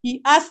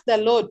 he asked the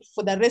Lord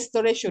for the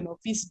restoration of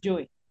his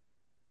joy.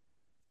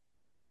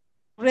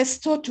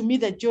 Restore to me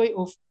the joy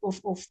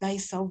of thy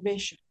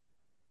salvation.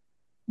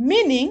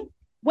 Meaning,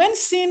 when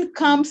sin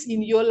comes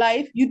in your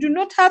life, you do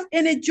not have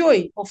any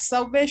joy of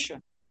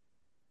salvation.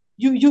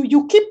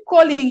 You keep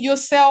calling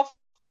yourself,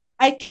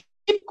 I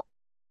keep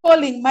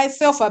calling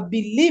myself a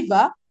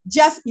believer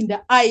just in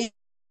the eyes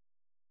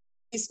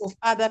of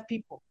other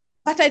people.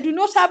 But I do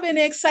not have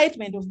any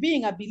excitement of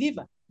being a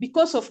believer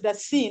because of the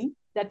sin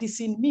that is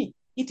in me.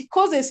 It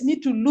causes me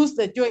to lose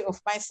the joy of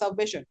my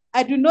salvation.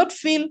 I do not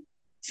feel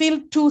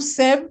too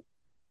saved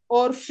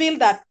or feel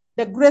that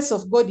the grace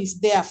of God is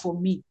there for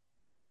me.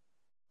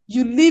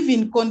 You live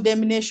in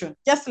condemnation,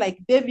 just like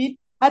David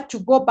had to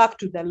go back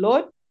to the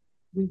Lord.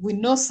 We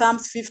know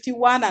Psalms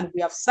 51 and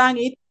we have sung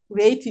it,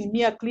 create in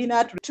me a clean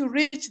heart, to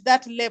reach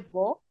that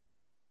level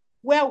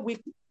where we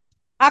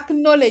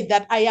acknowledge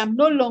that I am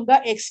no longer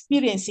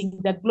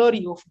experiencing the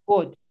glory of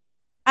God.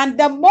 And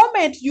the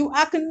moment you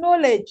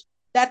acknowledge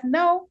that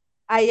now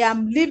I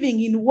am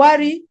living in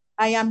worry,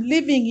 I am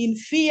living in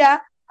fear,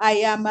 I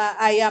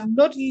am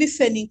not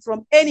listening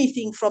from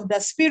anything from the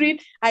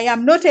Spirit, I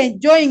am not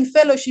enjoying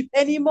fellowship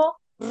anymore,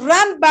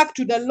 run back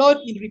to the Lord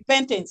in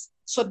repentance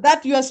so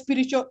that your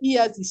spiritual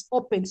ears is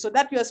open, so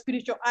that your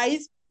spiritual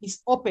eyes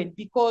is open,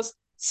 because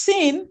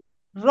sin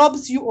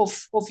robs you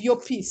of your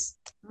peace,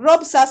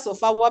 robs us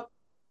of our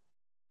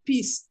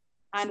peace,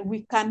 and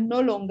we can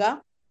no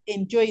longer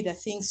enjoy the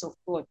things of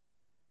God.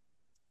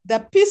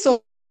 The peace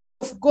of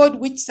God,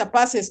 which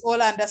surpasses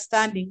all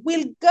understanding,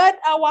 will guard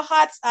our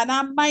hearts and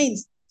our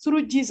minds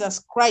through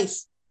Jesus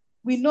Christ.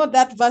 We know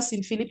that verse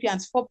in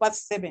Philippians 4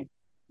 verse 7.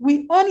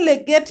 We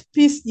only get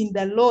peace in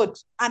the Lord.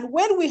 And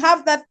when we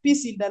have that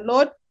peace in the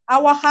Lord,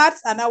 our hearts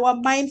and our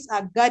minds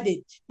are guarded.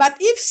 But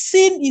if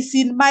sin is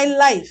in my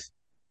life,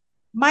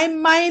 my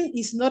mind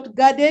is not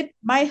guarded,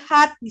 my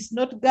heart is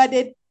not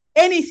guarded,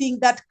 anything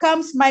that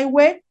comes my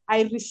way,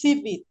 I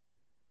receive it.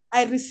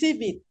 I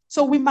receive it.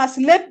 So we must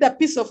let the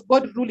peace of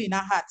God rule in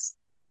our hearts.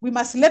 We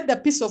must let the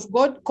peace of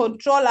God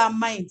control our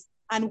minds.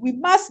 And we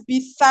must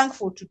be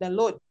thankful to the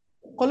Lord.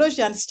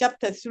 Colossians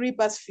chapter 3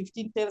 verse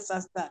 15 tells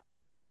us that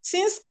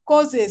sin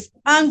causes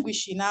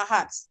anguish in our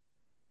hearts,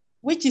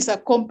 which is a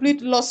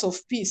complete loss of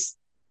peace.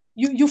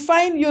 You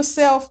find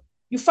yourself,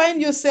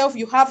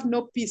 you have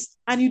no peace,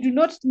 and you do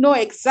not know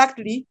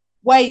exactly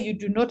why you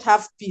do not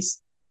have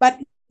peace. But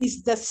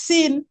it's the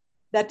sin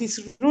that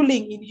is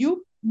ruling in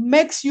you,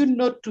 makes you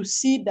not to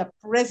see the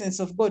presence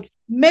of God,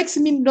 makes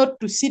me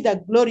not to see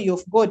the glory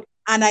of God.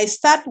 And I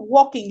start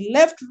walking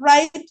left,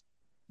 right,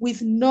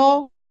 with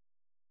no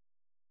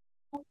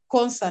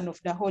concern of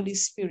the Holy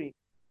Spirit.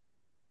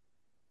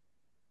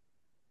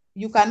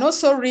 You can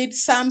also read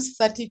Psalms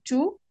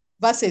 32,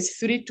 verses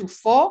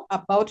 3-4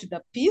 about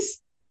the peace.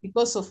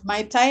 Because of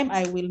my time,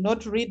 I will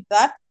not read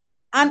that.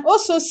 And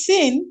also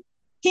sin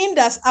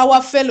hinders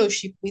our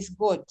fellowship with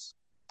God.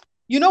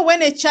 You know,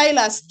 when a child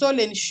has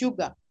stolen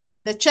sugar,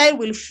 the child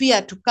will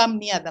fear to come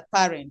near the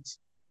parent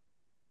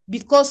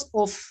because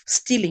of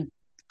stealing.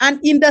 And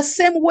in the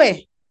same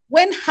way,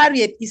 when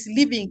Harriet is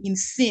living in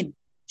sin,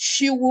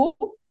 she will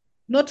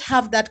not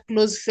have that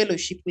close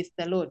fellowship with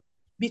the Lord,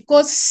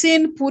 because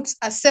sin puts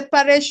a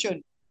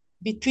separation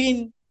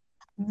between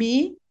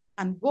me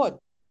and God.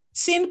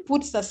 Sin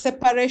puts a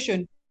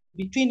separation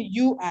between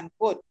you and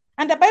God.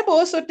 And the Bible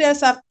also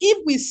tells us,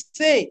 if we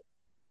say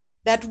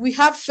that we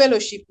have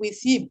fellowship with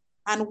him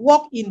and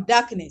walk in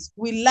darkness,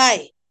 we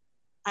lie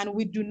and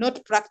we do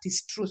not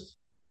practice truth.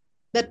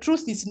 The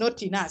truth is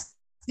not in us.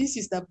 This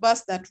is the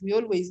verse that we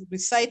always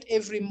recite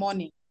every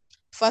morning.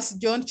 1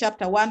 John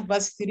chapter 1,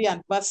 verse 3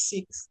 and verse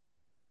 6.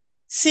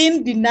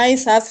 Sin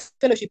denies us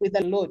fellowship with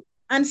the Lord.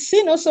 And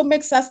sin also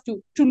makes us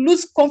to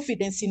lose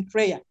confidence in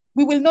prayer.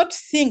 I will not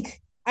think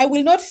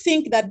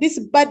that this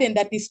burden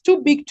that is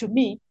too big to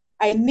me,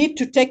 I need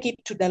to take it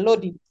to the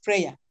Lord in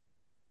prayer.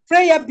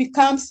 Prayer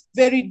becomes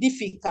very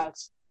difficult.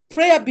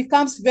 Prayer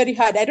becomes very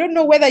hard. I don't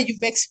know whether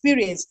you've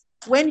experienced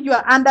when you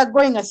are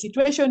undergoing a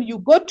situation, you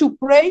go to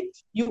pray,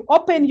 you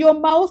open your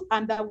mouth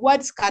and the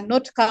words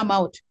cannot come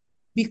out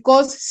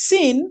because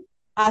sin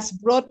has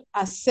brought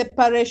a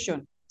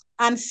separation,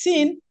 and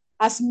sin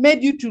has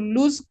made you to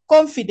lose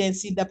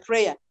confidence in the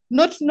prayer,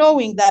 not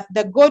knowing that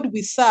the God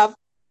we serve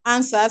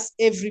answers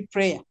every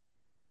prayer.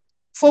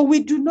 For we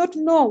do not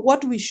know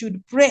what we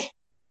should pray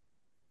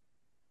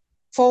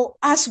for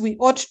as we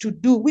ought to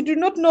do. We do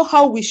not know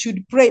how we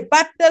should pray,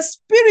 but the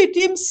Spirit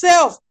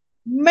himself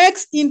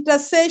makes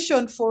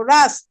intercession for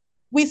us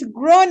with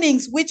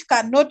groanings which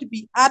cannot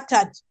be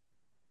uttered.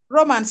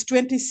 Romans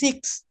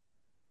 26.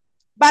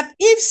 But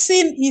if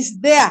sin is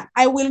there,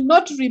 I will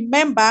not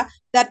remember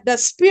that the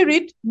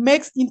Spirit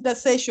makes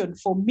intercession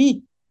for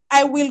me.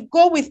 I will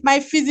go with my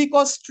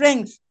physical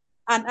strength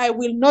and I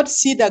will not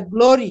see the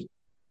glory.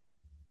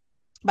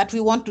 But we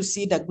want to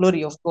see the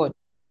glory of God.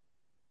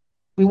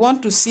 We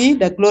want to see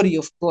the glory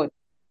of God.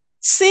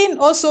 Sin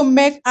also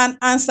makes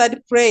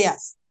unanswered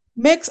prayers,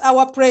 makes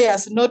our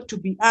prayers not to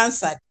be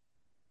answered.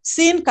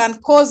 Sin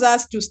can cause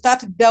us to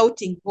start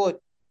doubting God.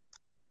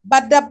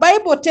 But the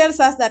Bible tells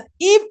us that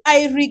if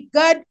I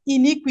regard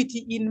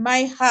iniquity in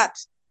my heart,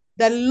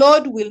 the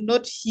Lord will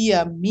not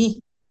hear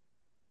me.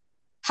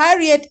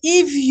 Harriet,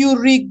 if you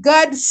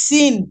regard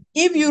sin,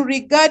 if you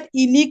regard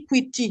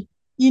iniquity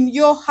in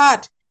your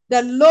heart,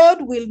 the Lord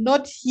will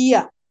not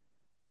hear.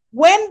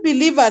 When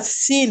believers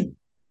sin,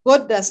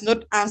 God does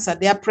not answer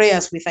their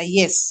prayers with a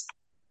yes.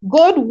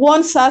 God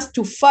wants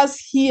to first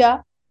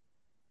hear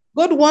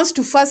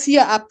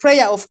a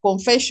prayer of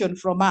confession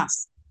from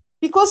us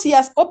because he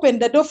has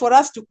opened the door for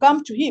us to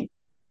come to him.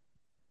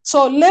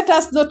 So let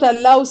us not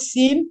allow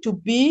sin to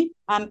be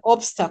an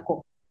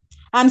obstacle.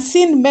 And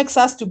sin makes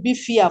us to be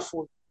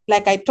fearful,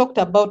 like I talked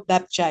about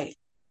that child.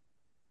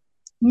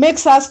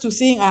 Makes us to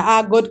think,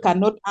 God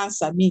cannot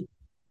answer me.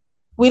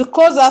 Will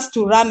cause us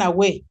to run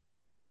away.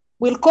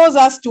 Will cause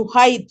us to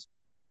hide.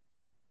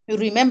 You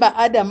remember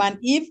Adam and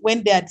Eve,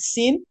 when they had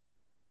sinned,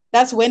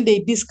 that's when they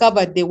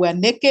discovered they were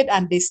naked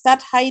and they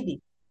start hiding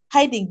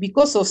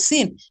because of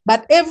sin.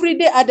 But every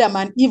day Adam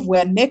and Eve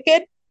were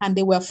naked and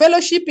they were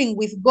fellowshipping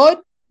with God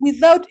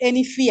without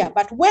any fear.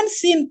 But when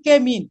sin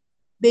came in,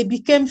 they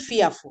became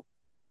fearful.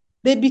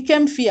 They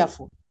became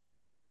fearful.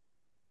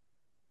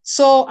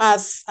 So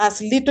as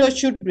little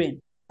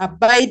children,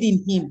 abide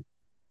in him,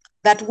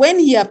 that when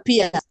he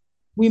appears,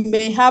 we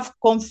may have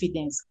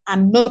confidence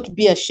and not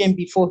be ashamed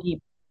before him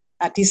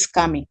at his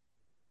coming.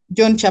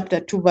 John chapter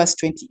 2, verse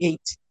 28.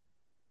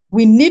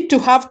 We need to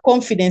have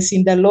confidence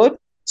in the Lord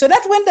so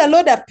that when the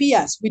Lord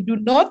appears, we do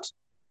not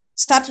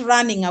start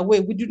running away.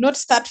 We do not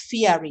start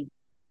fearing.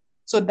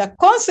 So the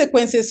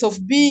consequences of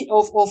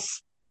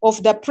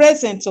the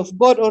presence of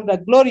God or the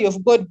glory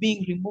of God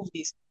being removed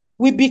is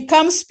we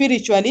become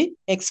spiritually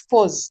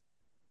exposed.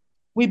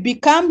 We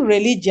become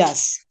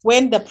religious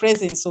when the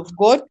presence of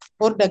God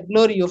or the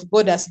glory of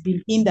God has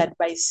been hindered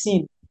by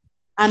sin,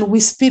 and we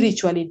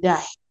spiritually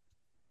die.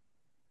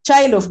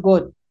 Child of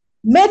God,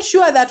 make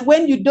sure that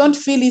when you don't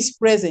feel his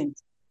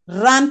presence,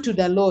 run to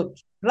the Lord.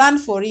 Run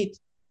for it.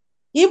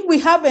 If we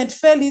haven't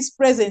felt his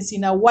presence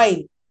in a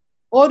while,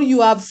 or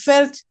you have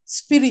felt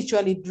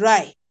spiritually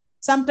dry,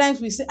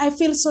 sometimes we say, I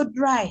feel so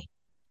dry.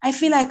 I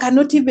feel I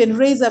cannot even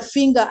raise a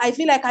finger. I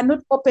feel I cannot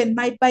open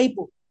my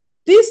Bible.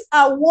 These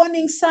are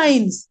warning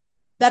signs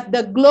that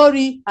the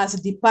glory has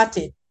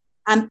departed.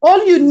 And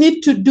all you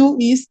need to do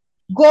is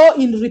go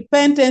in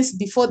repentance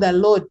before the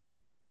Lord.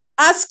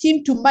 Ask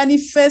him to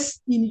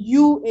manifest in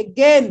you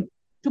again,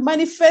 to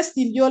manifest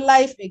in your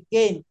life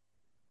again.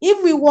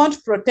 If we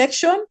want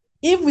protection,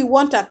 if we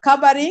want a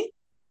covering,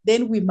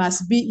 then we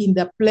must be in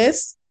the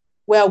place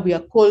where we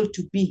are called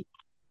to be.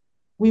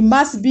 We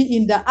must be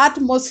in the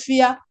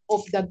atmosphere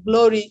of the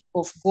glory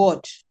of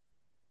God.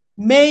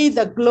 May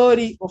the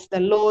glory of the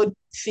Lord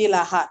fill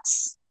our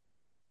hearts.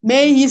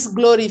 May his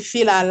glory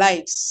fill our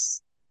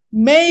lives.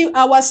 May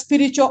our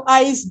spiritual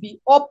eyes be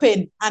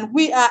open and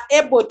we are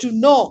able to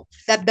know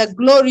that the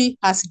glory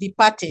has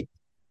departed.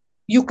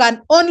 You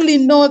can only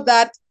know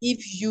that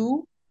if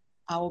you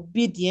are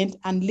obedient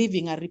and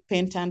living a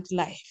repentant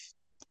life.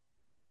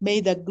 May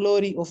the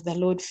glory of the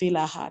Lord fill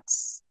our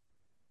hearts.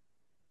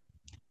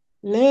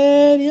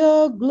 Let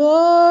your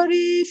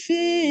glory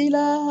fill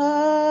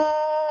our hearts.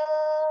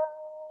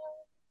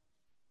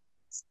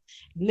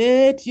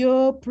 Let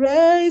your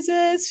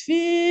praises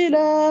fill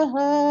our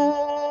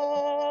hearts.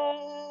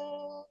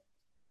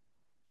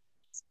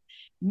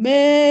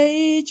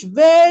 May each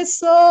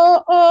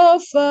vessel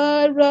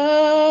offer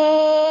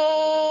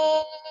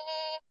up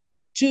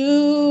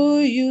to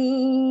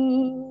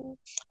you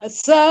a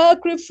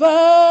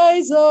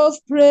sacrifice of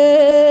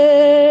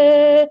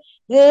praise.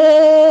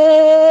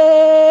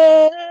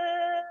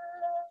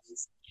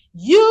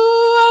 You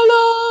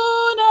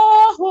alone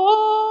are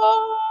holy.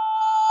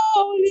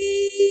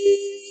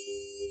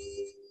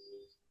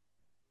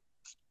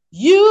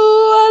 You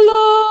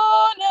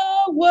alone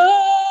are worthy.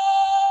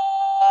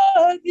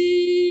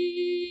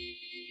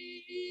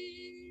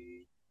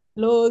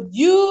 Lord,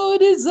 you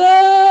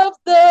deserve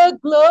the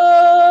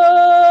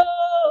glory.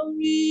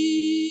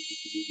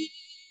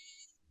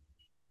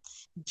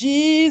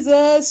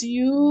 Jesus,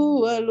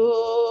 you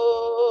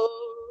alone.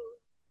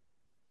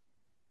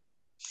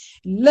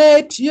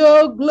 Let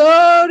your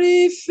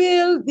glory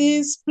fill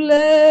this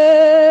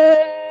place.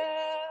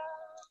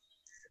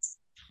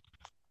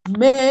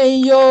 May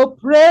your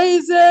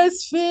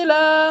praises fill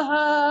our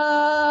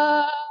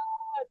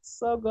hearts,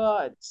 oh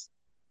God.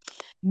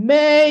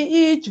 May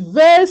each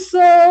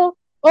vessel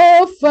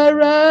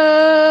offer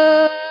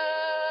up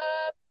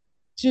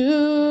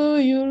to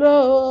you,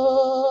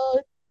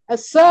 Lord, a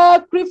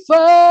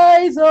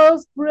sacrifice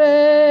of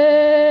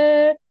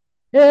praise,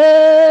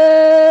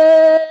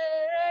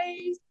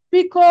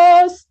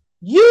 because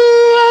you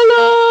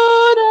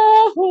alone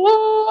are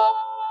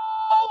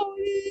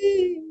holy.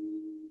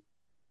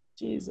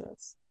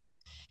 Jesus,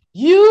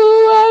 you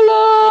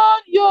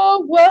alone,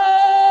 you're worthy.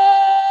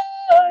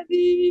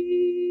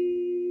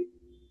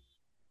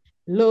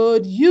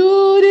 Lord,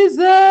 you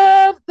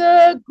deserve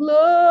the glory.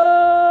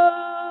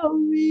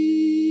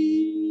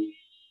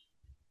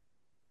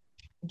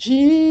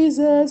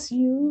 Jesus,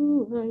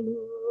 you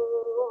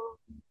alone.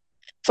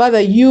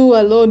 Father, you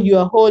alone, you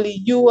are holy.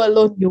 You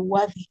alone, you're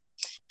worthy.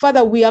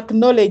 Father, we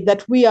acknowledge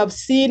that we have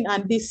sinned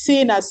and this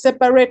sin has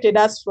separated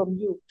us from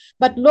you.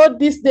 But Lord,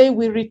 this day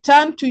we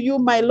return to you,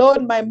 my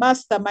Lord, my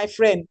Master, my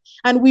friend.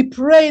 And we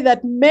pray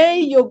that may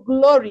your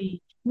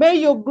glory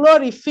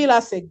fill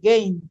us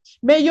again.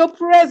 May your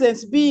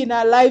presence be in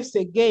our lives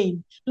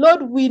again.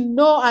 Lord, we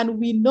know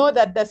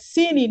that the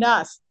sin in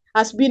us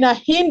has been a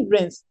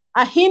hindrance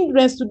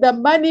to the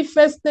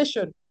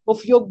manifestation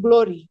of your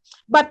glory.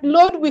 But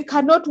Lord, we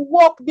cannot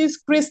walk this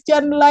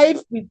Christian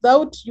life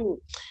without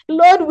you.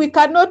 Lord, we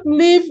cannot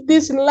live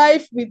this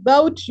life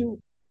without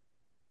you.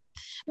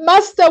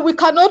 Master, we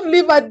cannot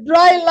live a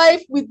dry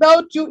life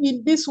without you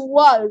in this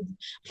world.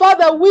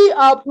 Father, we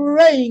are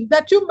praying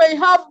that you may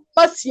have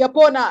mercy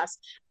upon us.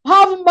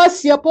 Have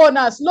mercy upon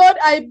us. Lord,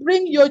 I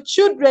bring your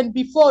children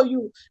before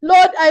you.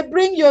 Lord, I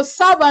bring your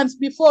servants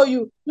before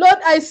you. Lord,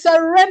 I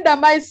surrender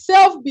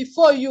myself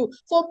before you.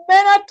 For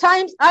many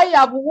times I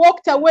have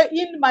walked away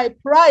in my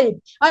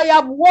pride. I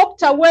have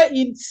walked away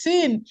in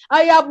sin.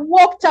 I have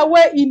walked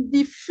away in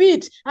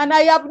defeat. And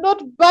I have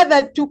not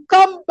bothered to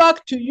come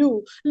back to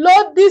you.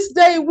 Lord, this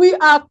day we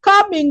are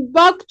coming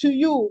back to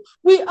you.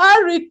 We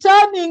are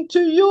returning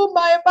to you,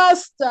 my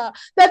Master,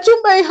 that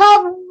you may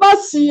have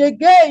mercy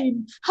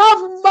again. Have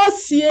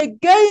mercy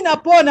again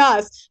upon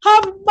us.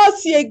 Have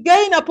mercy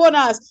again upon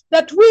us,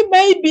 that we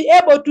may be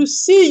able to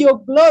see your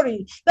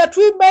glory, that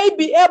we may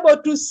be able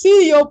to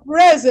see your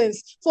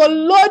presence. For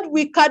Lord,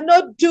 we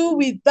cannot do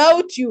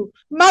without you.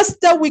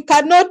 Master, we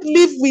cannot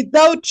live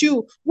without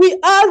you. We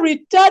are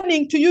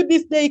returning to you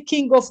this day,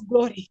 King of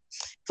glory.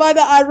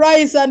 Father,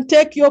 arise and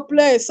take your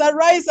place.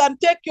 Arise and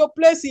take your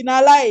place in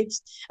our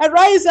lives.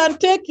 Arise and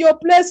take your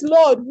place,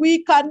 Lord.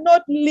 We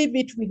cannot live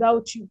it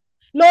without you.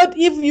 Lord,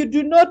 if you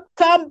do not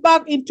come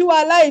back into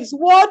our lives,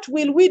 what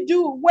will we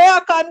do?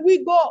 Where can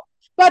we go?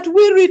 But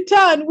we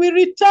return,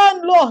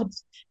 Lord.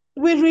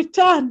 We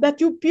return, that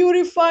you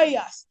purify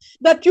us,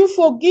 that you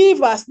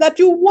forgive us, that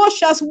you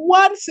wash us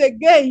once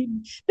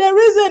again. There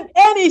isn't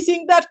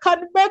anything that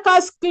can make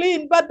us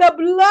clean but the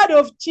blood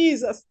of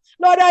Jesus.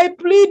 Lord, I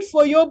plead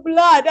for your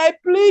blood. I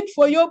plead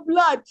for your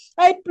blood.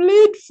 I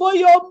plead for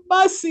your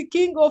mercy,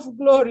 King of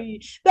glory,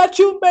 that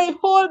you may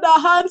hold our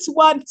hands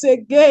once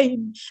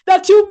again,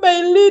 that you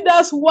may lead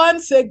us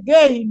once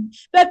again,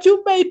 that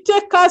you may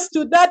take us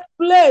to that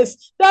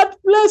place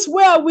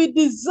where we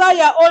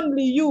desire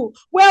only you,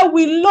 where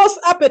we lost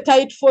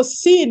appetite for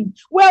sin,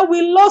 where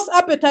we lost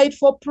appetite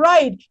for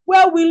pride,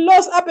 where we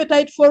lost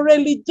appetite for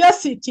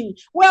religiosity,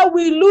 where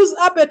we lose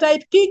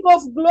appetite, King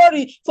of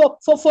glory,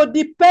 for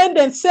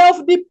dependence,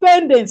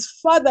 self-dependence.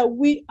 Father,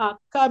 we are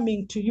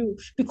coming to you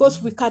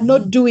because we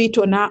cannot do it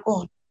on our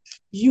own.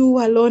 You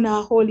alone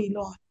are holy,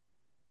 Lord.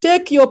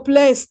 Take your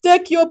place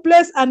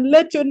and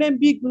let your name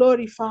be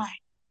glorified.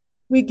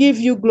 We give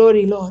you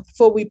glory, Lord,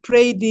 for we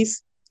pray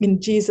this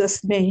in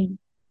Jesus' name.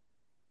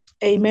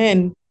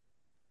 Amen.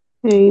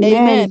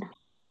 Amen.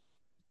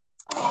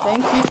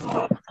 Thank you.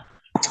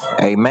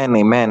 Amen.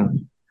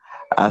 Amen.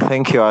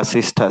 Thank you, our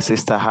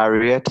Sister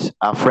Harriet.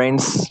 Our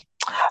friends,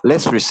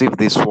 let's receive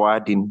this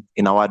word in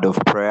a word of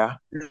prayer.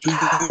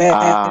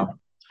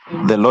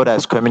 The Lord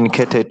has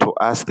communicated to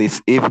us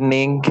this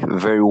evening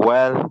very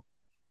well.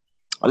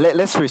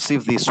 Let's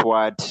receive this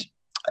word,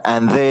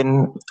 and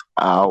then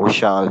we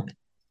shall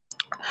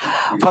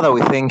Father,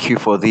 we thank you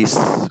for this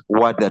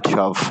word that you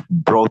have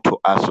brought to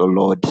us, O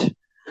Lord.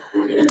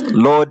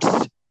 Lord,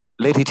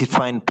 let it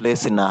find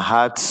place in our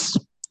hearts.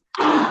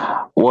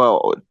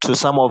 Well, to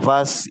some of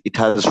us, it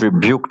has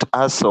rebuked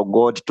us, oh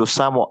God. To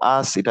some of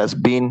us, it has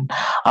been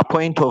a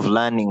point of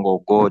learning,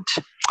 oh God.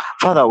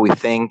 Father, we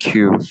thank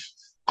you.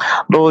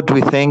 Lord,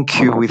 we thank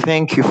you. We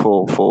thank you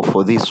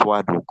for this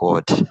word, oh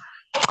God.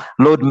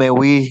 Lord, may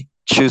we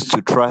choose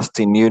to trust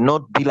in you,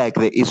 not be like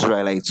the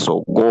Israelites,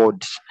 oh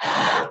God.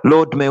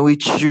 Lord, may we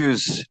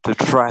choose to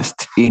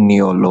trust in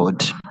you,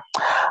 Lord.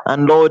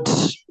 And Lord,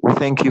 we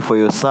thank you for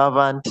your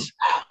servant,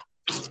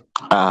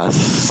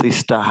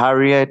 Sister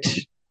Harriet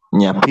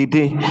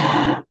Nyapidi,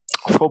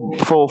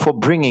 for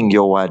bringing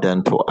your word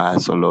unto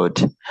us, O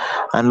Lord.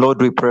 And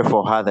Lord, we pray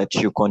for her that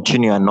you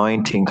continue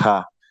anointing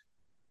her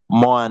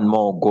more and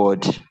more,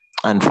 God,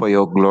 and for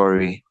your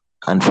glory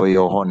and for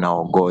your honor,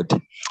 O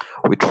God.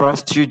 We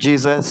trust you,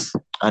 Jesus,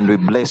 and we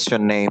bless your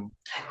name.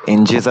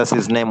 In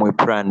Jesus' name we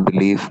pray and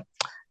believe.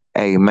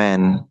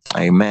 Amen.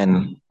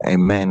 Amen.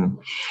 Amen.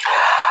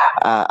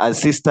 As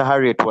Sister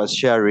Harriet was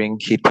sharing,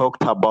 he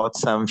talked about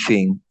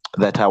something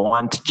that I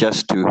want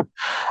just to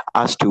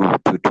us to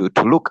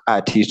look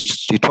at. He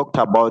talked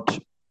about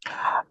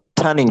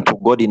turning to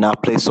God in a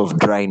place of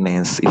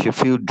dryness. If you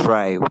feel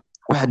dry,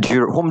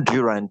 whom do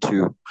you run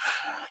to?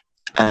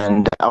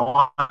 And I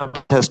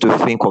want us to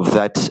think of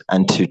that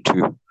and to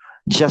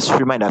just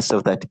remind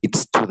ourselves that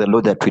it's to the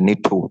Lord that we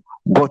need to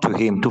go to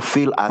him to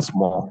fill us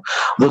more.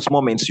 Those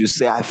moments you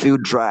say, I feel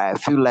dry, I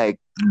feel like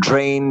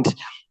drained.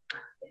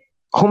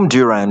 Whom do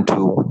you run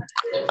to?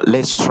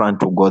 Let's run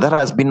to God. That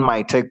has been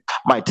my take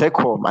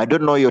home. I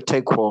don't know your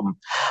take home,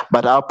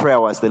 but our prayer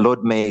was the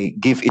Lord may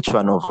give each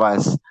one of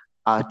us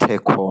our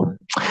take home.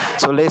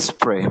 So let's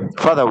pray.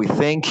 Father, we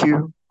thank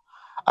you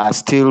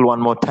still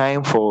one more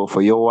time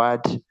for your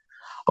word.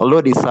 Oh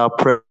Lord, it's our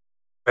prayer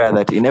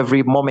that in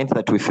every moment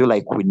that we feel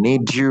like we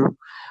need you,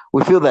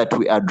 we feel that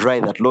we are dry,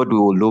 that Lord, we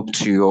will look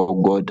to you,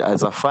 oh God,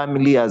 as a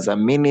family, as a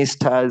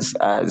ministers,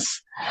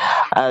 as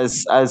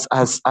us,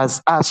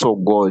 oh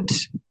God,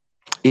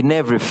 in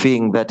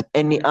everything, that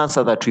any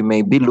answer that we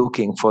may be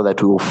looking for,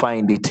 that we will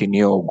find it in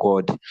you, oh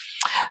God.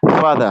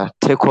 Father,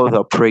 take all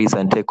the praise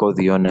and take all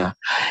the honor.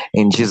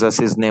 In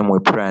Jesus' name we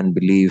pray and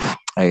believe.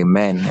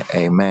 Amen.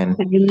 Amen.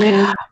 Amen.